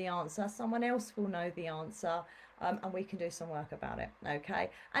don't know the answer, someone else will know the answer, and we can do some work about it, okay?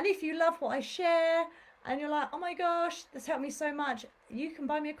 And if you love what I share and you're like, oh my gosh, this helped me so much, you can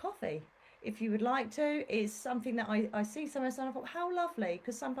buy me a coffee if you would like to. It's something that I see somewhere, and I thought, how lovely,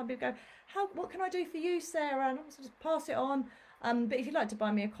 because sometimes people go, what can I do for you, Sarah? And also just pass it on. But if you'd like to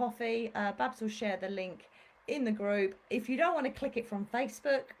buy me a coffee, Babs will share the link in the group. If you don't want to click it from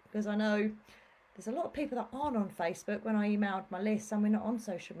Facebook, because I know there's a lot of people that aren't on Facebook. When I emailed my list, and we're not on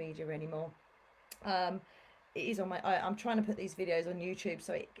social media anymore. It is on my, I'm trying to put these videos on YouTube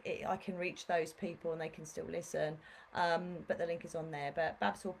so I can reach those people and they can still listen, but the link is on there. But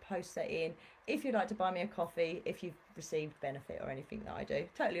Babs will post that in if you'd like to buy me a coffee, if you've received benefit or anything that I do.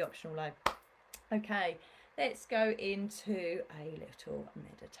 Totally optional though. Okay, let's go into a little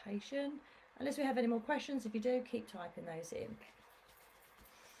meditation. Unless we have any more questions, if you do, keep typing those in.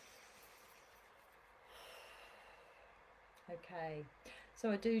 Okay,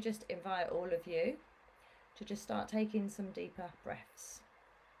 so I do just invite all of you to just start taking some deeper breaths.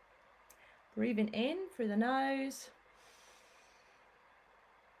 Breathing in through the nose,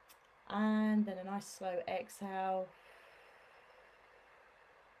 and then a nice slow exhale.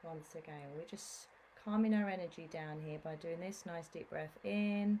 Once again, we're just calming our energy down here by doing this nice deep breath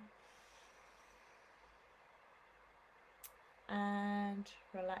in, and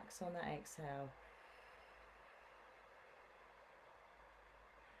relax on that exhale.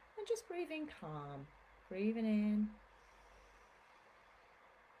 And just breathing calm, breathing in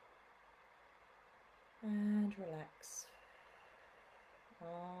and relax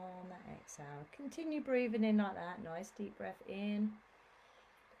on that exhale. Continue breathing in like that, nice deep breath in.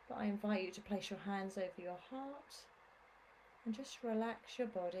 But I invite you to place your hands over your heart and just relax your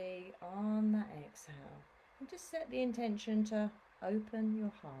body on that exhale. And just set the intention to open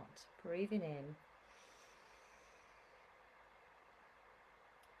your heart, breathing in.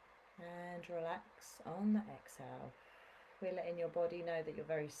 And relax on the exhale. We're letting your body know that you're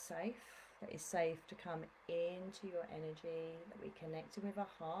very safe, that it's safe to come into your energy, that we're connecting with our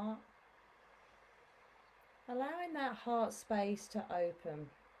heart. Allowing that heart space to open.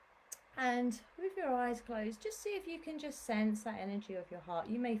 And with your eyes closed, just see if you can just sense that energy of your heart.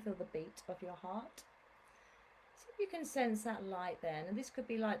 You may feel the beat of your heart. See if you can sense that light there. And this could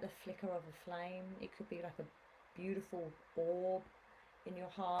be like the flicker of a flame. It could be like a beautiful orb in your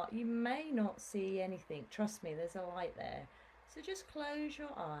heart. You may not see anything, trust me, there's a light there. So just close your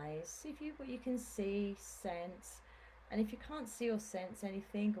eyes, see if what you can see, sense, and if you can't see or sense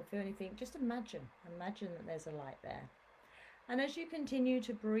anything or feel anything, just imagine that there's a light there. And as you continue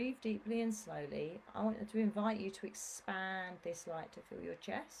to breathe deeply and slowly, I want to invite you to expand this light to fill your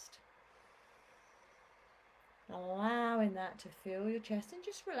chest, allowing that to fill your chest, and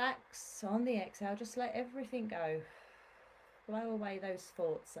just relax on the exhale. Just let everything go. Blow away those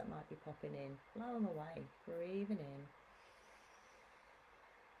thoughts that might be popping in. Blow them away. Breathing in.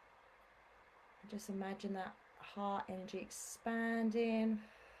 And just imagine that heart energy expanding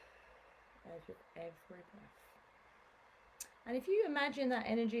with every breath. And if you imagine that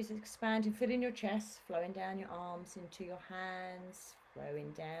energy is expanding, filling your chest, flowing down your arms into your hands,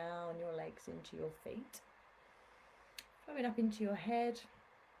 flowing down your legs into your feet, flowing up into your head.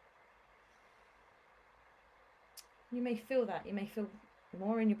 You may feel that, you may feel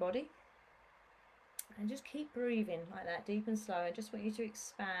more in your body. And just keep breathing like that, deep and slow. I just want you to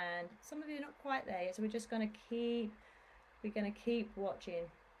expand. Some of you are not quite there yet, so we're just going to keep watching.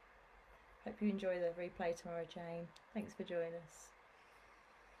 Hope you enjoy the replay tomorrow, Jane. Thanks for joining us.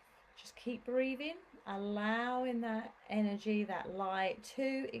 Just keep breathing, allowing that energy, that light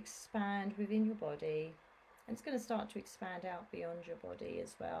to expand within your body. And it's going to start to expand out beyond your body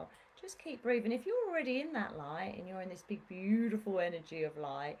as well. Just keep breathing. If you're already in that light and you're in this big, beautiful energy of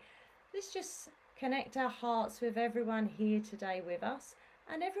light, let's just connect our hearts with everyone here today with us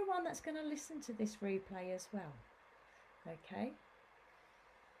and everyone that's going to listen to this replay as well. Okay?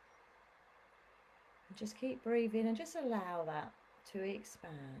 And just keep breathing and just allow that to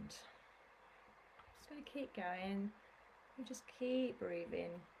expand. Just going to keep going. You just keep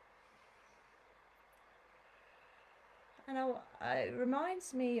breathing. And it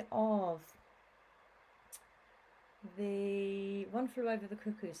reminds me of the One Flew Over the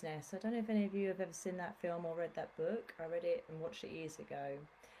Cuckoo's Nest. I don't know if any of you have ever seen that film or read that book. I read it and watched it years ago.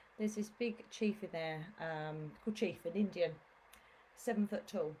 There's this big chief in there, called Chief, an Indian, 7 foot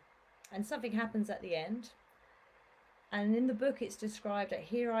tall. And something happens at the end. And in the book it's described that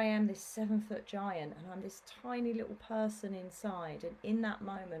here I am, this 7 foot giant, and I'm this tiny little person inside. And in that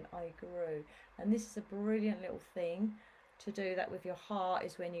moment I grew. And this is a brilliant little thing to do that with your heart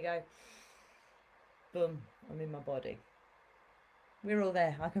is when you go, boom, I'm in my body. We're all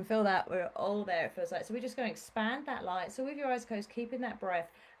there. I can feel that. We're all there, it feels like. So we're just going to expand that light. So with your eyes closed, keeping that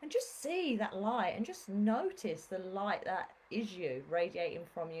breath, and just see that light and just notice the light that is you radiating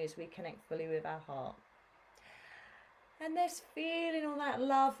from you as we connect fully with our heart. And this feeling all that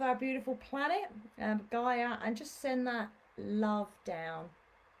love for our beautiful planet, Gaia, and just send that love down.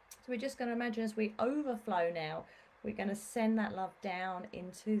 So we're just going to imagine as we overflow now, we're going to send that love down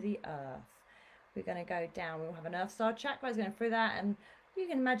into the earth. We're going to go down. We'll have an earth star chakra is going through that, and you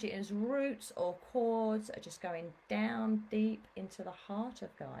can imagine it as roots or cords are just going down deep into the heart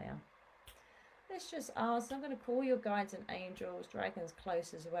of Gaia. Let's just ask, I'm going to call your guides and angels, dragons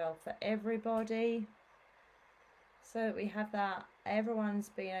close as well for everybody. So that we have that, everyone's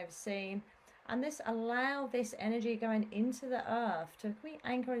being overseen. And this, allow this energy going into the earth. Can we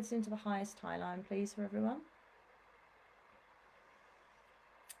anchor this into the highest tie line, please, for everyone?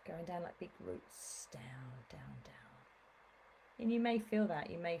 Going down like big roots, down, down, down. And you may feel that.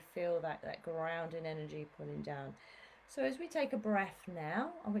 You may feel that grounding energy pulling down. So as we take a breath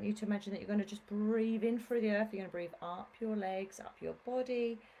now, I want you to imagine that you're going to just breathe in through the earth. You're going to breathe up your legs, up your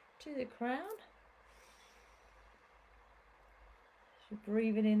body, to the crown. So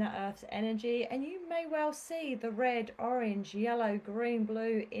breathing in that earth's energy. And you may well see the red, orange, yellow, green,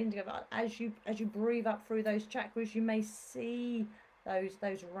 blue, indigo. As you breathe up through those chakras, you may see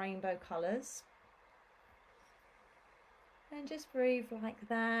those rainbow colours. And just breathe like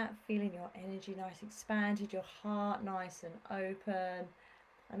that, feeling your energy nice expanded, your heart nice and open,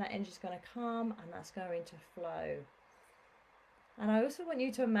 and that energy is going to come and that's going to flow. And I also want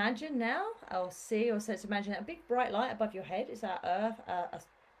you to imagine now, or see, or sense, imagine a big bright light above your head. It's our earth, a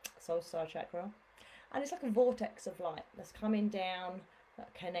soul star chakra, and it's like a vortex of light that's coming down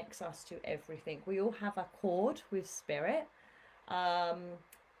that connects us to everything. We all have a cord with spirit.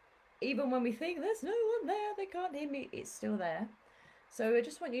 Even when we think there's no one there, they can't hear me, it's still there. So I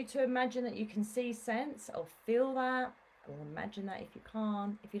just want you to imagine that you can see, sense, or feel that, or imagine that if you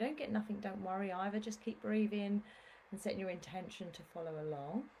can't. If you don't get nothing, don't worry either. Just keep breathing and setting your intention to follow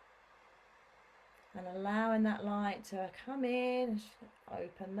along. And allowing that light to come in,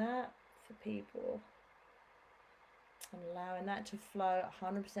 open that for people. And allowing that to flow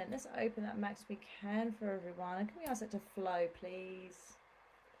 100%. Let's open that max we can for everyone. And can we ask it to flow, please?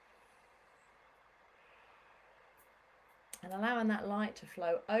 And allowing that light to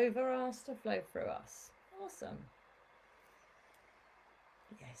flow over us, to flow through us. Awesome.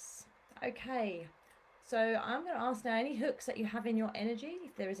 Yes. Okay. So I'm going to ask now, any hooks that you have in your energy,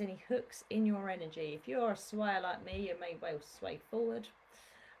 if there is any hooks in your energy. If you're a swayer like me, you may well sway forward.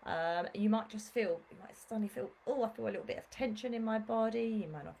 You might just feel, you might suddenly feel, oh, I feel a little bit of tension in my body.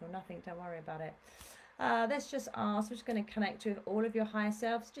 You might not feel nothing, don't worry about it. Let's just ask, we're just going to connect with all of your higher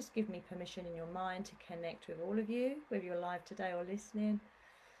selves. Just give me permission in your mind to connect with all of you, whether you're live today or listening.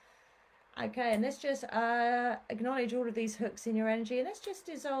 Okay, and let's just acknowledge all of these hooks in your energy, and let's just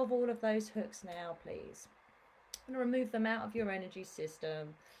dissolve all of those hooks now, please. I'm going to remove them out of your energy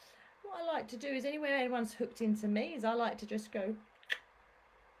system. What I like to do is, anywhere anyone's hooked into me, is I like to just go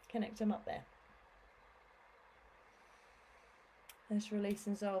connect them up there. Let's release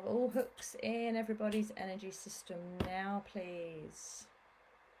and dissolve all hooks in everybody's energy system now, please.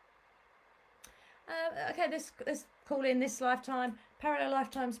 Okay, let's call in this lifetime, parallel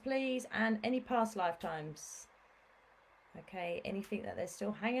lifetimes, please, and any past lifetimes. Okay, anything that they're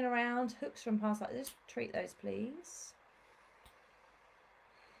still hanging around, hooks from past lives, just treat those, please.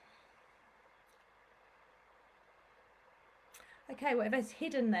 Okay, whatever's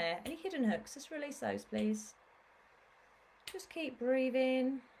hidden there, any hidden hooks, just release those, please. Just keep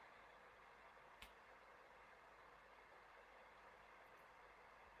breathing.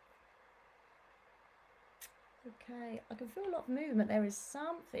 Okay, I can feel a lot of movement. There is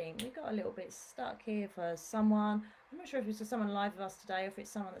something. We got a little bit stuck here for someone. I'm not sure if it's for someone live with us today or if it's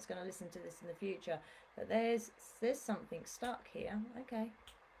someone that's going to listen to this in the future. But there's something stuck here. Okay.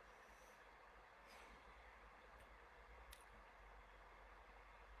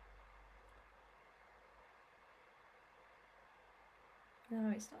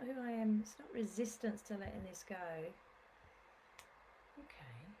 No, it's not who I am. It's not resistance to letting this go.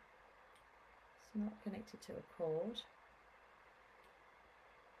 Okay. It's not connected to a cord.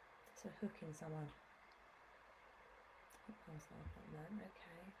 It's a hook in someone. No,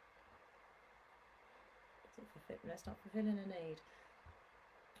 okay. It's not fulfilling a need.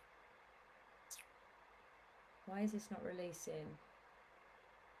 Why is this not releasing?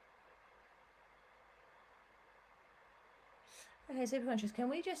 Okay, super conscious. Can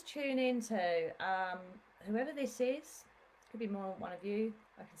we just tune into whoever this is? Could be more than one of you.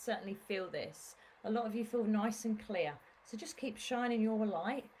 I can certainly feel this. A lot of you feel nice and clear. So just keep shining your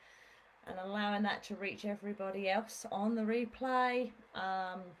light and allowing that to reach everybody else on the replay.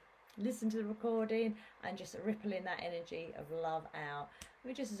 Listen to the recording and just rippling that energy of love out.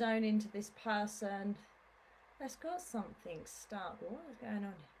 We just zone into this person that's got something stuck. What is going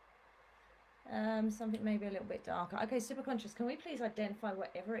on? Something maybe a little bit darker. Okay, super conscious, can we please identify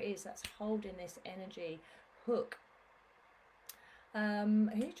whatever it is that's holding this energy hook? Who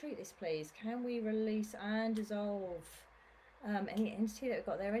do you treat this, please? Can we release and dissolve any entity that we've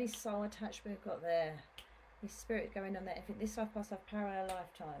got there, any soul attachment we've got there, any spirit going on there? I think this life, past life, parallel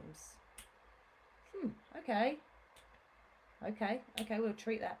lifetimes. Okay. Okay, we'll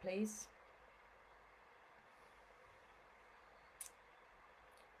treat that, please.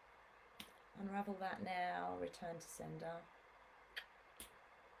 Unravel that now, return to sender.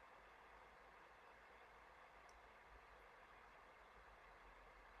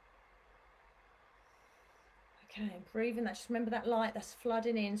 Okay, breathing that. Just remember that light that's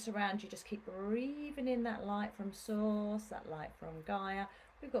flooding in, surround you. Just keep breathing in that light from source, that light from Gaia.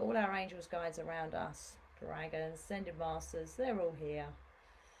 We've got all our angels, guides around us. Dragons, ascended masters, they're all here.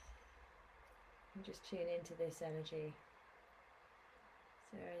 And just tune into this energy.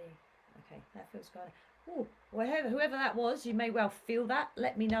 Is there any... Okay, that feels kind of... Oh, whoever that was, you may well feel that.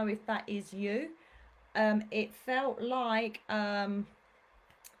 Let me know if that is you. It felt like... I'm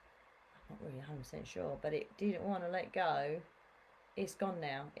not really 100% sure, but it didn't want to let go. It's gone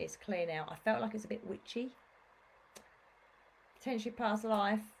now. It's clear now. I felt like it's a bit witchy. Potentially past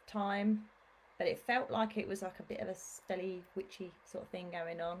lifetime, but it felt like it was like a bit of a spelly, witchy sort of thing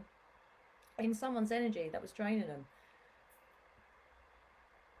going on in someone's energy that was draining them.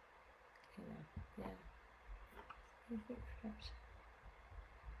 Yeah. Perhaps.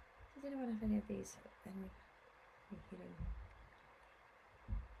 Does anyone have any of these?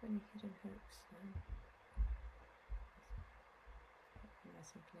 Any hidden hooks? No.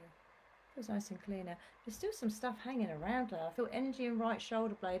 Nice and clear. Feels nice and clear now. There's still some stuff hanging around her. I feel energy in right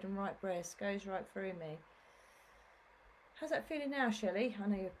shoulder blade and right breast. Goes right through me. How's that feeling now, Shelley? I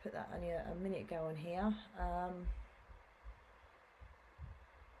know you put that only a minute ago on here.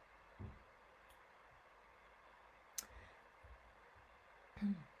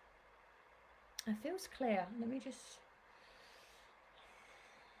 It feels clear. Let me just...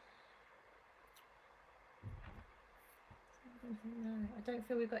 No, I don't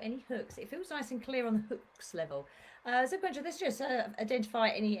feel we've got any hooks. It feels nice and clear on the hooks level. So let's just identify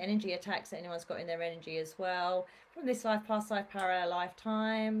any energy attacks that anyone's got in their energy as well. From this life, past life, parallel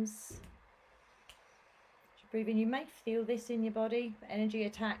lifetimes. Breathe in. You may feel this in your body. Energy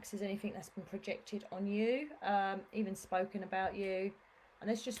attacks is anything that's been projected on you, even spoken about you. And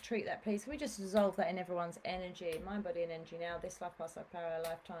let's just treat that, please. Can we just dissolve that in everyone's energy? Mind, body and energy now. This life, past life, parallel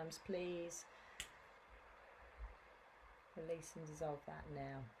lifetimes, please. Release and dissolve that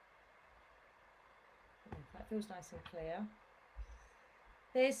now. That feels nice and clear.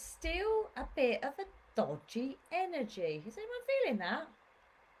 There's still a bit of a dodgy energy. Is anyone feeling that?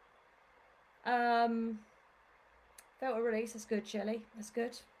 Felt a release. That's good, Shelley. That's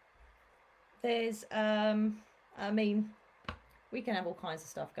good. There's, I mean, we can have all kinds of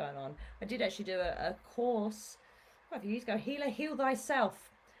stuff going on. I did actually do a course a few years ago, Heal Thyself.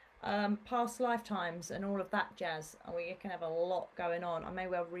 Past lifetimes and all of that jazz, and we can have a lot going on. I may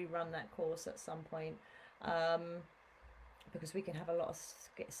well rerun that course at some point, because we can have a lot of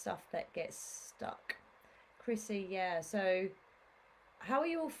stuff that gets stuck. Chrissy, yeah, so how are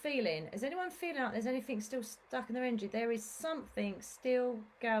you all feeling? Is anyone feeling like there's anything still stuck in their energy? There is something still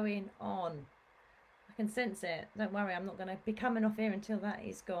going on. I can sense it. Don't worry, I'm not going to be coming off here until that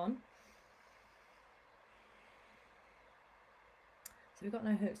is gone. So we've got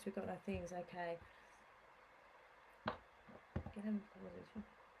no hooks, we've got no things, okay. Get them.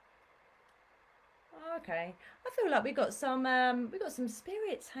 Okay, I feel like we got some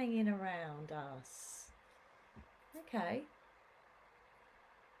spirits hanging around us. Okay.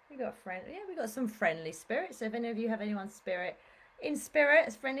 We got we got some friendly spirits. So if any of you have anyone's spirit in spirit,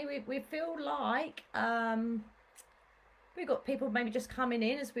 it's friendly. We feel like we've got people maybe just coming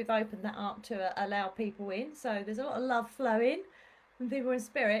in as we've opened that up to allow people in. So there's a lot of love flowing from people in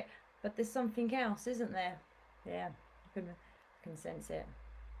spirit, but there's something else, isn't there? Yeah, I can sense it.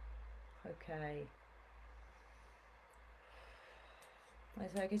 Okay.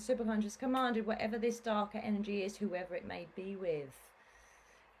 So okay, superconscious commanded whatever this darker energy is, whoever it may be with,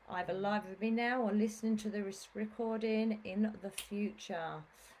 either live with me now or listening to the recording in the future.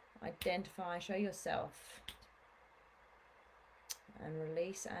 Identify, show yourself. And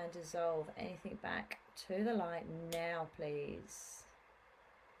release and dissolve anything back to the light now, please.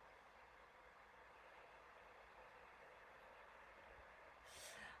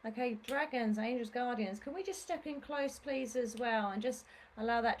 Okay, dragons, angels, guardians, can we just step in close, please, as well, and just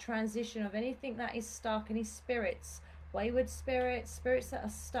allow that transition of anything that is stuck, any spirits, wayward spirits, spirits that are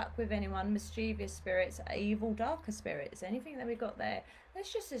stuck with anyone, mischievous spirits, evil, darker spirits, anything that we've got there.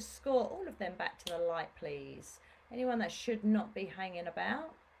 Let's just escort all of them back to the light, please. Anyone that should not be hanging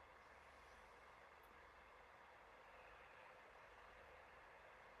about.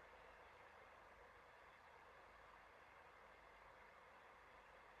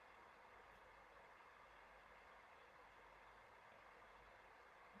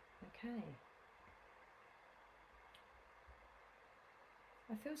 Okay.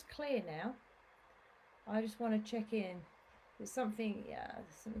 It feels clear now. I just want to check in. There's something, yeah,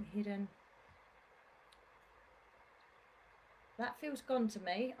 there's something hidden. That feels gone to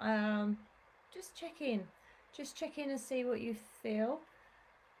me. Just check in. Just check in and see what you feel.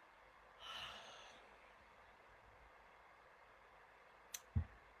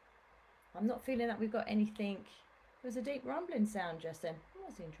 I'm not feeling that we've got anything. There was a deep rumbling sound just then. Oh,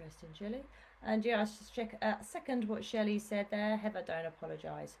 that's interesting, Shelley. And yeah, I just check second what Shelley said there. Heather, don't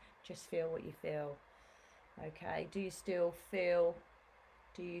apologise. Just feel what you feel. Okay. Do you still feel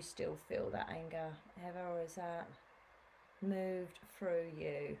that anger, Heather, or is that moved through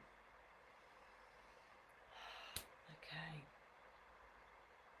you? Okay.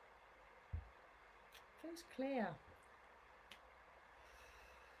 Feels clear.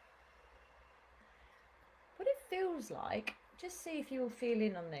 What it feels like, just see if you're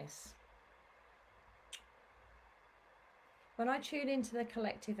feeling on this. When I tune into the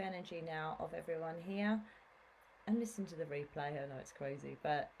collective energy now of everyone here, and listen to the replay, I know it's crazy,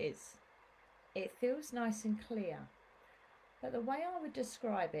 but it feels nice and clear. But the way I would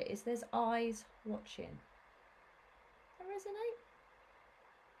describe it is there's eyes watching. Does that resonate?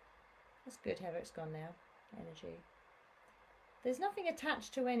 That's good, Heather, it's gone now. Energy. There's nothing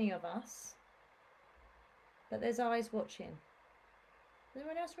attached to any of us, but there's eyes watching. Does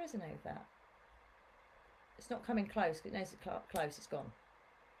anyone else resonate with that? It's not coming close. It knows it's close, it's gone.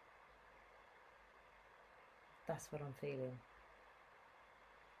 That's what I'm feeling.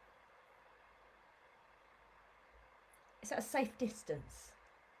 It's at a safe distance.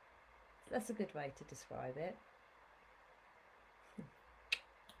 That's a good way to describe it.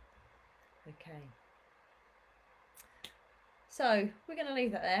 Okay. So we're going to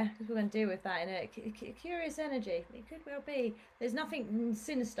leave that there because we're going to deal with that in a curious energy. It could well be. There's nothing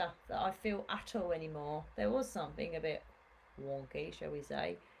sinister that I feel at all anymore. There was something a bit wonky, shall we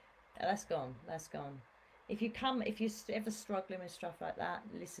say. That's gone. That's gone. If you're ever struggling with stuff like that,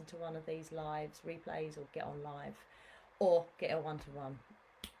 listen to one of these lives, replays, or get on live, or get a one-to-one.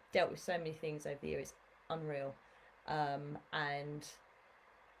 Dealt with so many things over the year. It's unreal, and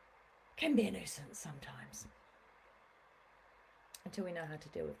can be a nuisance sometimes. Until we know how to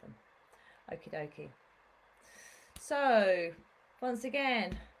deal with them. Okie dokie. So, once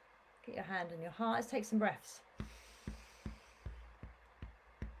again, get your hand on your heart. Let's take some breaths.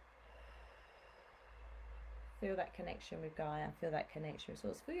 Feel that connection with Gaia. Feel that connection with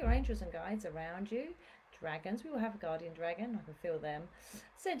Source. Feel your angels and guides around you. Dragons. We will have a guardian dragon. I can feel them.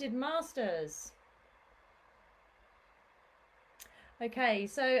 Ascended masters. Okay,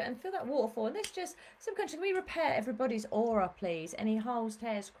 so, and feel that waterfall. And let's just, subconsciously, can we repair everybody's aura, please? Any holes,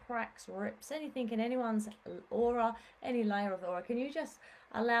 tears, cracks, rips, anything in anyone's aura, any layer of aura. Can you just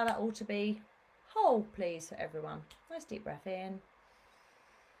allow that all to be whole, please, for everyone? Nice deep breath in.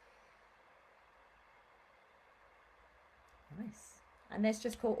 Nice. And let's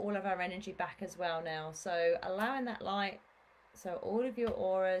just call all of our energy back as well now. So, allowing that light, so all of your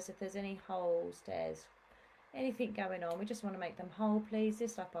auras, if there's any holes, tears, anything going on, we just want to make them whole, please.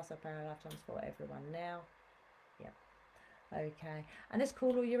 This life, past life, parallel lifetimes for everyone now. Yep. Okay. And let's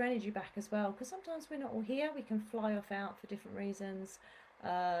call all your energy back as well, because sometimes we're not all here. We can fly off out for different reasons.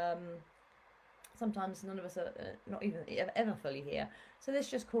 Sometimes none of us are not even ever fully here. So let's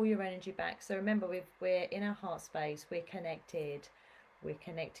just call your energy back. So remember, we're in our heart space. We're connected. We're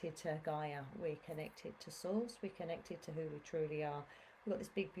connected to Gaia. We're connected to Source. We're connected to who we truly are. We've got this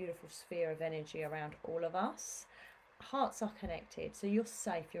big, beautiful sphere of energy around all of us. Hearts are connected, so you're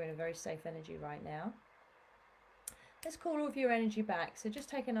safe. You're in a very safe energy right now. Let's call all of your energy back. So just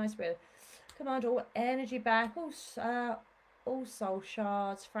take a nice breath. Command all energy back, all soul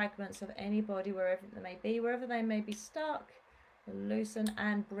shards, fragments of anybody, wherever they may be stuck. Loosen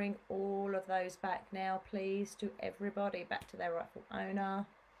and bring all of those back now, please, to everybody, back to their rightful owner.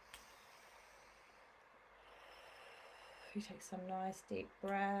 You take some nice deep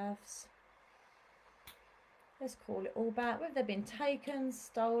breaths. Let's call it all back. Whether they've been taken,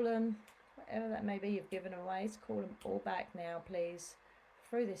 stolen, whatever that may be, you've given away, let's call them all back now, please.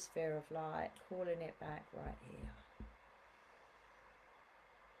 Through this sphere of light, calling it back right here.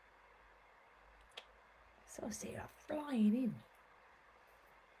 So I see that flying in.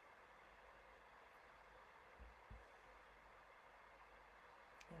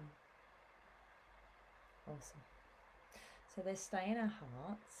 Yeah. Awesome. So they stay in our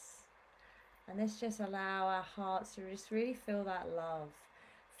hearts. And let's just allow our hearts to just really feel that love.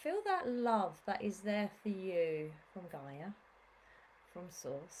 Feel that love that is there for you from Gaia, from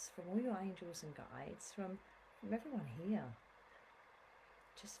Source, from all your angels and guides, from everyone here.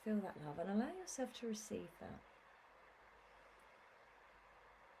 Just feel that love and allow yourself to receive that.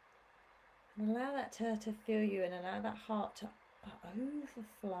 And allow that to fill you and allow that heart to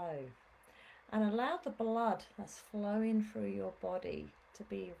overflow. And allow the blood that's flowing through your body to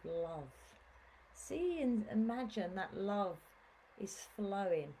be of love. See and imagine that love is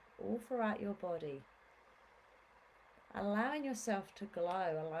flowing all throughout your body. Allowing yourself to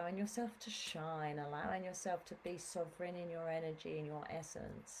glow, allowing yourself to shine, allowing yourself to be sovereign in your energy, in your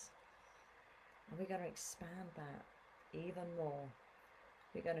essence. And we're going to expand that even more.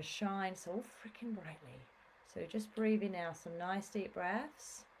 We're going to shine so freaking brightly. So just breathing now some nice deep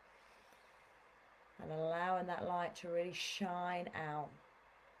breaths. And allowing that light to really shine out.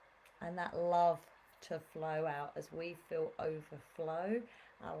 And that love to flow out as we feel overflow.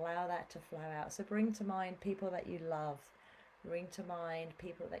 Allow that to flow out. So bring to mind people that you love. Bring to mind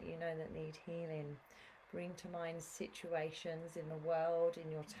people that you know that need healing. Bring to mind situations in the world,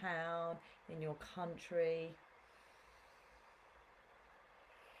 in your town, in your country.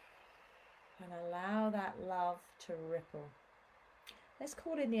 And allow that love to ripple. Let's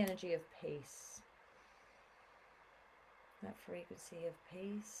call in the energy of peace. That frequency of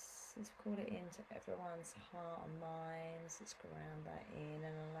peace. Let's call it into everyone's heart and minds. Let's ground that in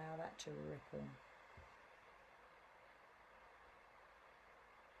and allow that to ripple.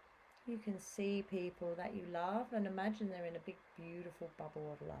 You can see people that you love and imagine they're in a big, beautiful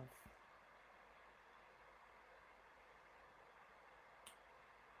bubble of love.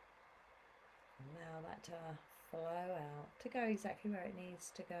 Allow that to flow out, to go exactly where it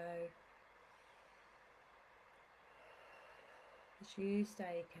needs to go. As you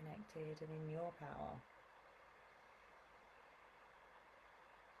stay connected and in your power.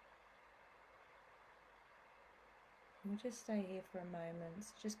 We'll just stay here for a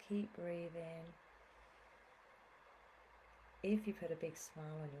moment, just keep breathing. If you put a big smile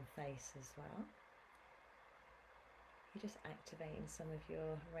on your face as well, you're just activating some of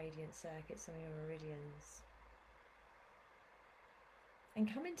your radiant circuits, some of your meridians.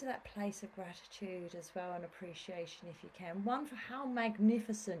 And come into that place of gratitude as well and appreciation if you can. One, for how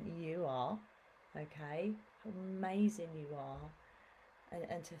magnificent you are, okay? How amazing you are.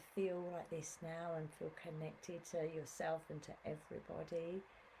 And to feel like this now and feel connected to yourself and to everybody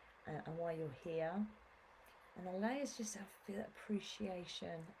and why you're here. And allow yourself to feel that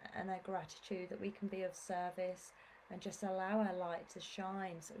appreciation and that gratitude that we can be of service and just allow our light to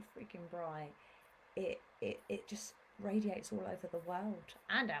shine so freaking bright. It just radiates all over the world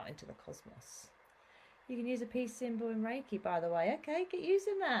and out into the cosmos. You can use a peace symbol in Reiki, by the way. Okay, get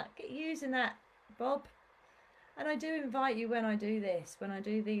using that, Bob. And I do invite you when I do this, when I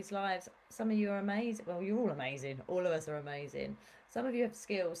do these lives. Some of you are amazing. Well, you're all amazing. All of us are amazing. Some of you have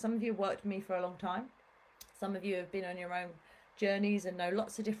skills. Some of you have worked with me for a long time. Some of you have been on your own journeys and know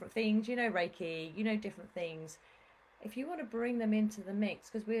lots of different things. You know Reiki, you know different things. If you want to bring them into the mix,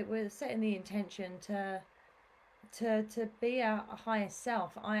 because we're setting the intention to be our highest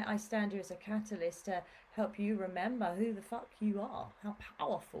self. I stand here as a catalyst to help you remember who the fuck you are, how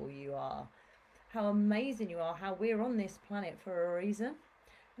powerful you are, how amazing you are, how we're on this planet for a reason.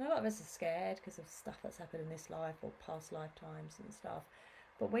 And a lot of us are scared because of stuff that's happened in this life or past lifetimes and stuff.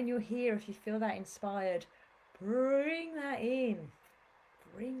 But when you're here, if you feel that inspired, bring that in.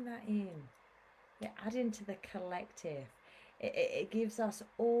 Bring that in. Yeah, add into the collective. It gives us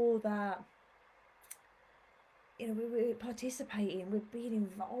all that. You know, we're participating, we're being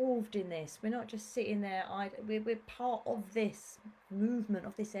involved in this. We're not just sitting there, we're part of this movement,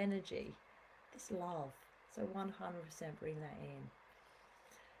 of this energy, this love. So 100% bring that in.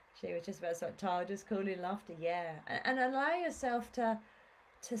 She was just about to start tired, just calling laughter, yeah. And allow yourself to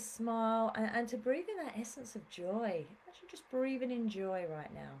smile and to breathe in that essence of joy. Actually just breathing in joy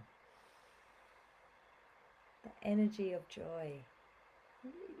right now. The energy of joy.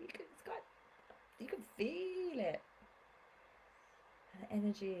 You can feel it. An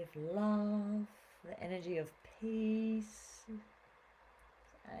energy of love, The energy of peace.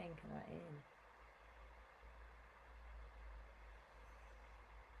 Anchor that in.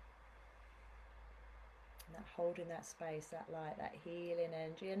 And that holding that space, that light, that healing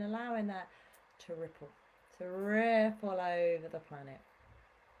energy, and allowing that to ripple over the planet.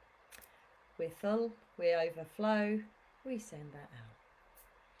 We're full, we overflow, we send that out.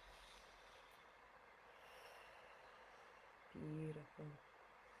 Beautiful.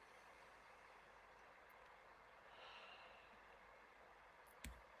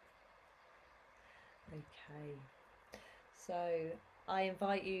 Okay, so I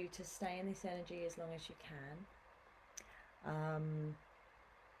invite you to stay in this energy as long as you can.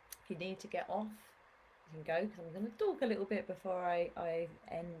 If you need to get off, you can go, because I'm going to talk a little bit before I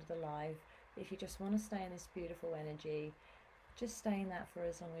end the live. If you just want to stay in this beautiful energy, just stay in that for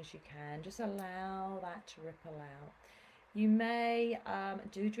as long as you can. Just allow that to ripple out. You may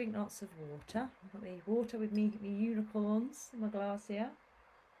do drink lots of water. I've got the water with me unicorns in my glass here.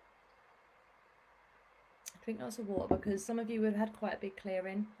 Drink lots of water, because some of you have had quite a big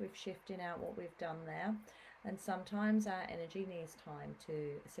clearing with shifting out what we've done there, and sometimes our energy needs time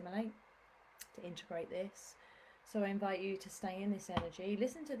to assimilate, to integrate this. So I invite you to stay in this energy.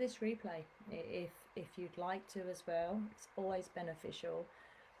 Listen to this replay if you'd like to as well. It's always beneficial.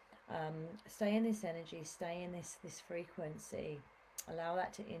 Stay in this energy, stay in this frequency. Allow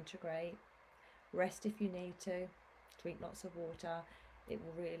that to integrate. Rest if you need to. Drink lots of water. It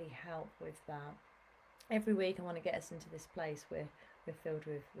will really help with that. Every week I want to get us into this place where we're filled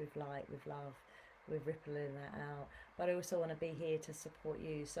with light, with love. We're rippling that out. But I also want to be here to support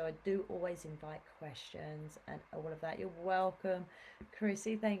you. So I do always invite questions and all of that. You're welcome.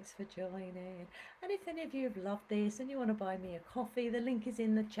 Chrissy, thanks for joining. And if any of you have loved this and you want to buy me a coffee, the link is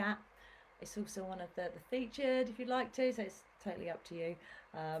in the chat. It's also one of the featured if you'd like to, so it's totally up to you.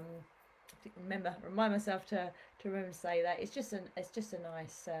 Remind myself to remember to say that. It's just a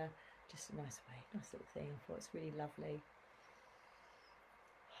nice way, nice little thing. I thought it's really lovely.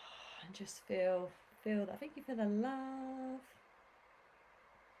 And just feel that. Thank you for the love.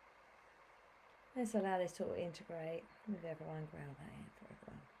 Let's allow this to all integrate with everyone. Ground that in for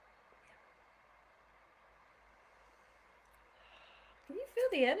everyone. Yeah. Can you feel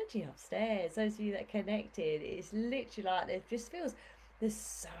the energy upstairs? Those of you that are connected, it's literally like it just feels. There's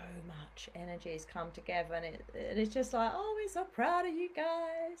so much energy has come together, and it's just like, oh, we're so proud of you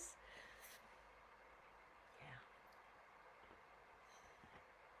guys.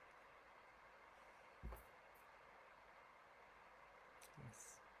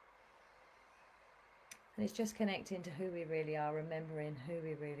 And it's just connecting to who we really are, remembering who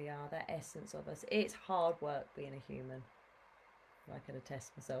we really are, that essence of us. It's hard work being a human. I can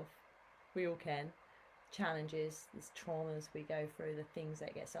attest myself. We all can. Challenges, there's traumas we go through, the things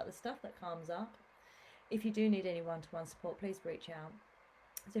that get stuck, the stuff that comes up. If you do need any one-to-one support, please reach out.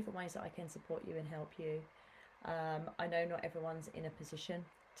 There's different ways that I can support you and help you. I know not everyone's in a position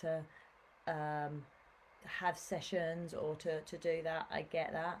to have sessions or to do that. I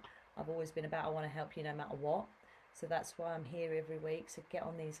get that. I've always been about I want to help you no matter what. So that's why I'm here every week. So get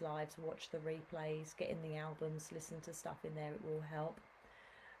on these lives, watch the replays, get in the albums, listen to stuff in there. It will help.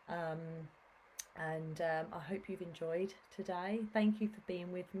 I hope you've enjoyed today. Thank you for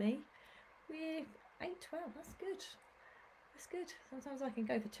being with me. We're 8:12. That's good. That's good. Sometimes I can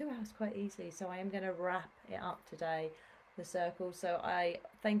go for 2 hours quite easily. So I am going to wrap it up today, the circle. So I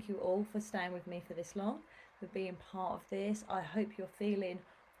thank you all for staying with me for this long, for being part of this. I hope you're feeling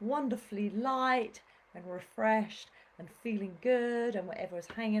wonderfully light and refreshed and feeling good, and whatever is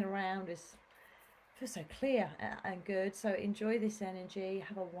hanging around feels so clear and good. So enjoy this energy.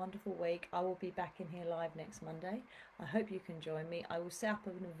 Have a wonderful week. I will be back in here live next Monday. I hope you can join me. I will set up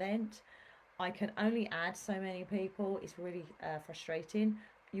an event. I can only add so many people. It's really frustrating.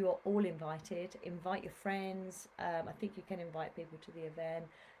 You are all invited. Invite your friends. I think you can invite people to the event.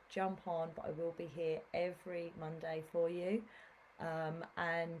 Jump on, but I will be here every Monday for you.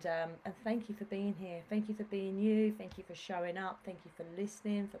 And thank you for being here. Thank you for being you. Thank you for showing up. Thank you for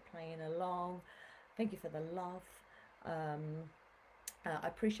listening, for playing along. Thank you for the love. I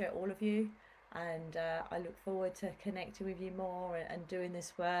appreciate all of you, and I look forward to connecting with you more and doing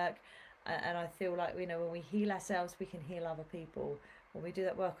this work. And I feel like, you know, when we heal ourselves, we can heal other people. When we do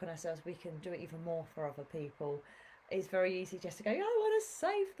that work on ourselves, we can do it even more for other people. It's very easy just to go, I want to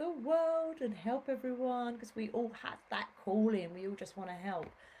save the world and help everyone, because we all have that calling. We all just want to help.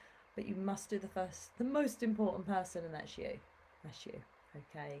 But you must do the most important person, and that's you. That's you.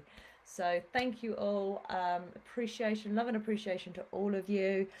 Okay. So thank you all. Appreciation, love and appreciation to all of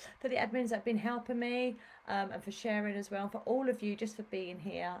you, for the admins that have been helping me, and for sharing as well, for all of you just for being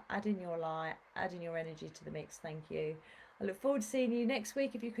here, adding your light, adding your energy to the mix. Thank you. I look forward to seeing you next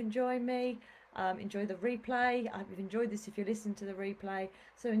week if you can join me. Enjoy the replay. I hope you've enjoyed this if you're listening to the replay.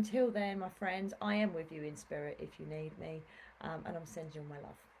 So until then, my friends, I am with you in spirit if you need me, and I'm sending you all my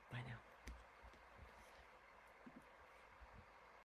love. Bye now.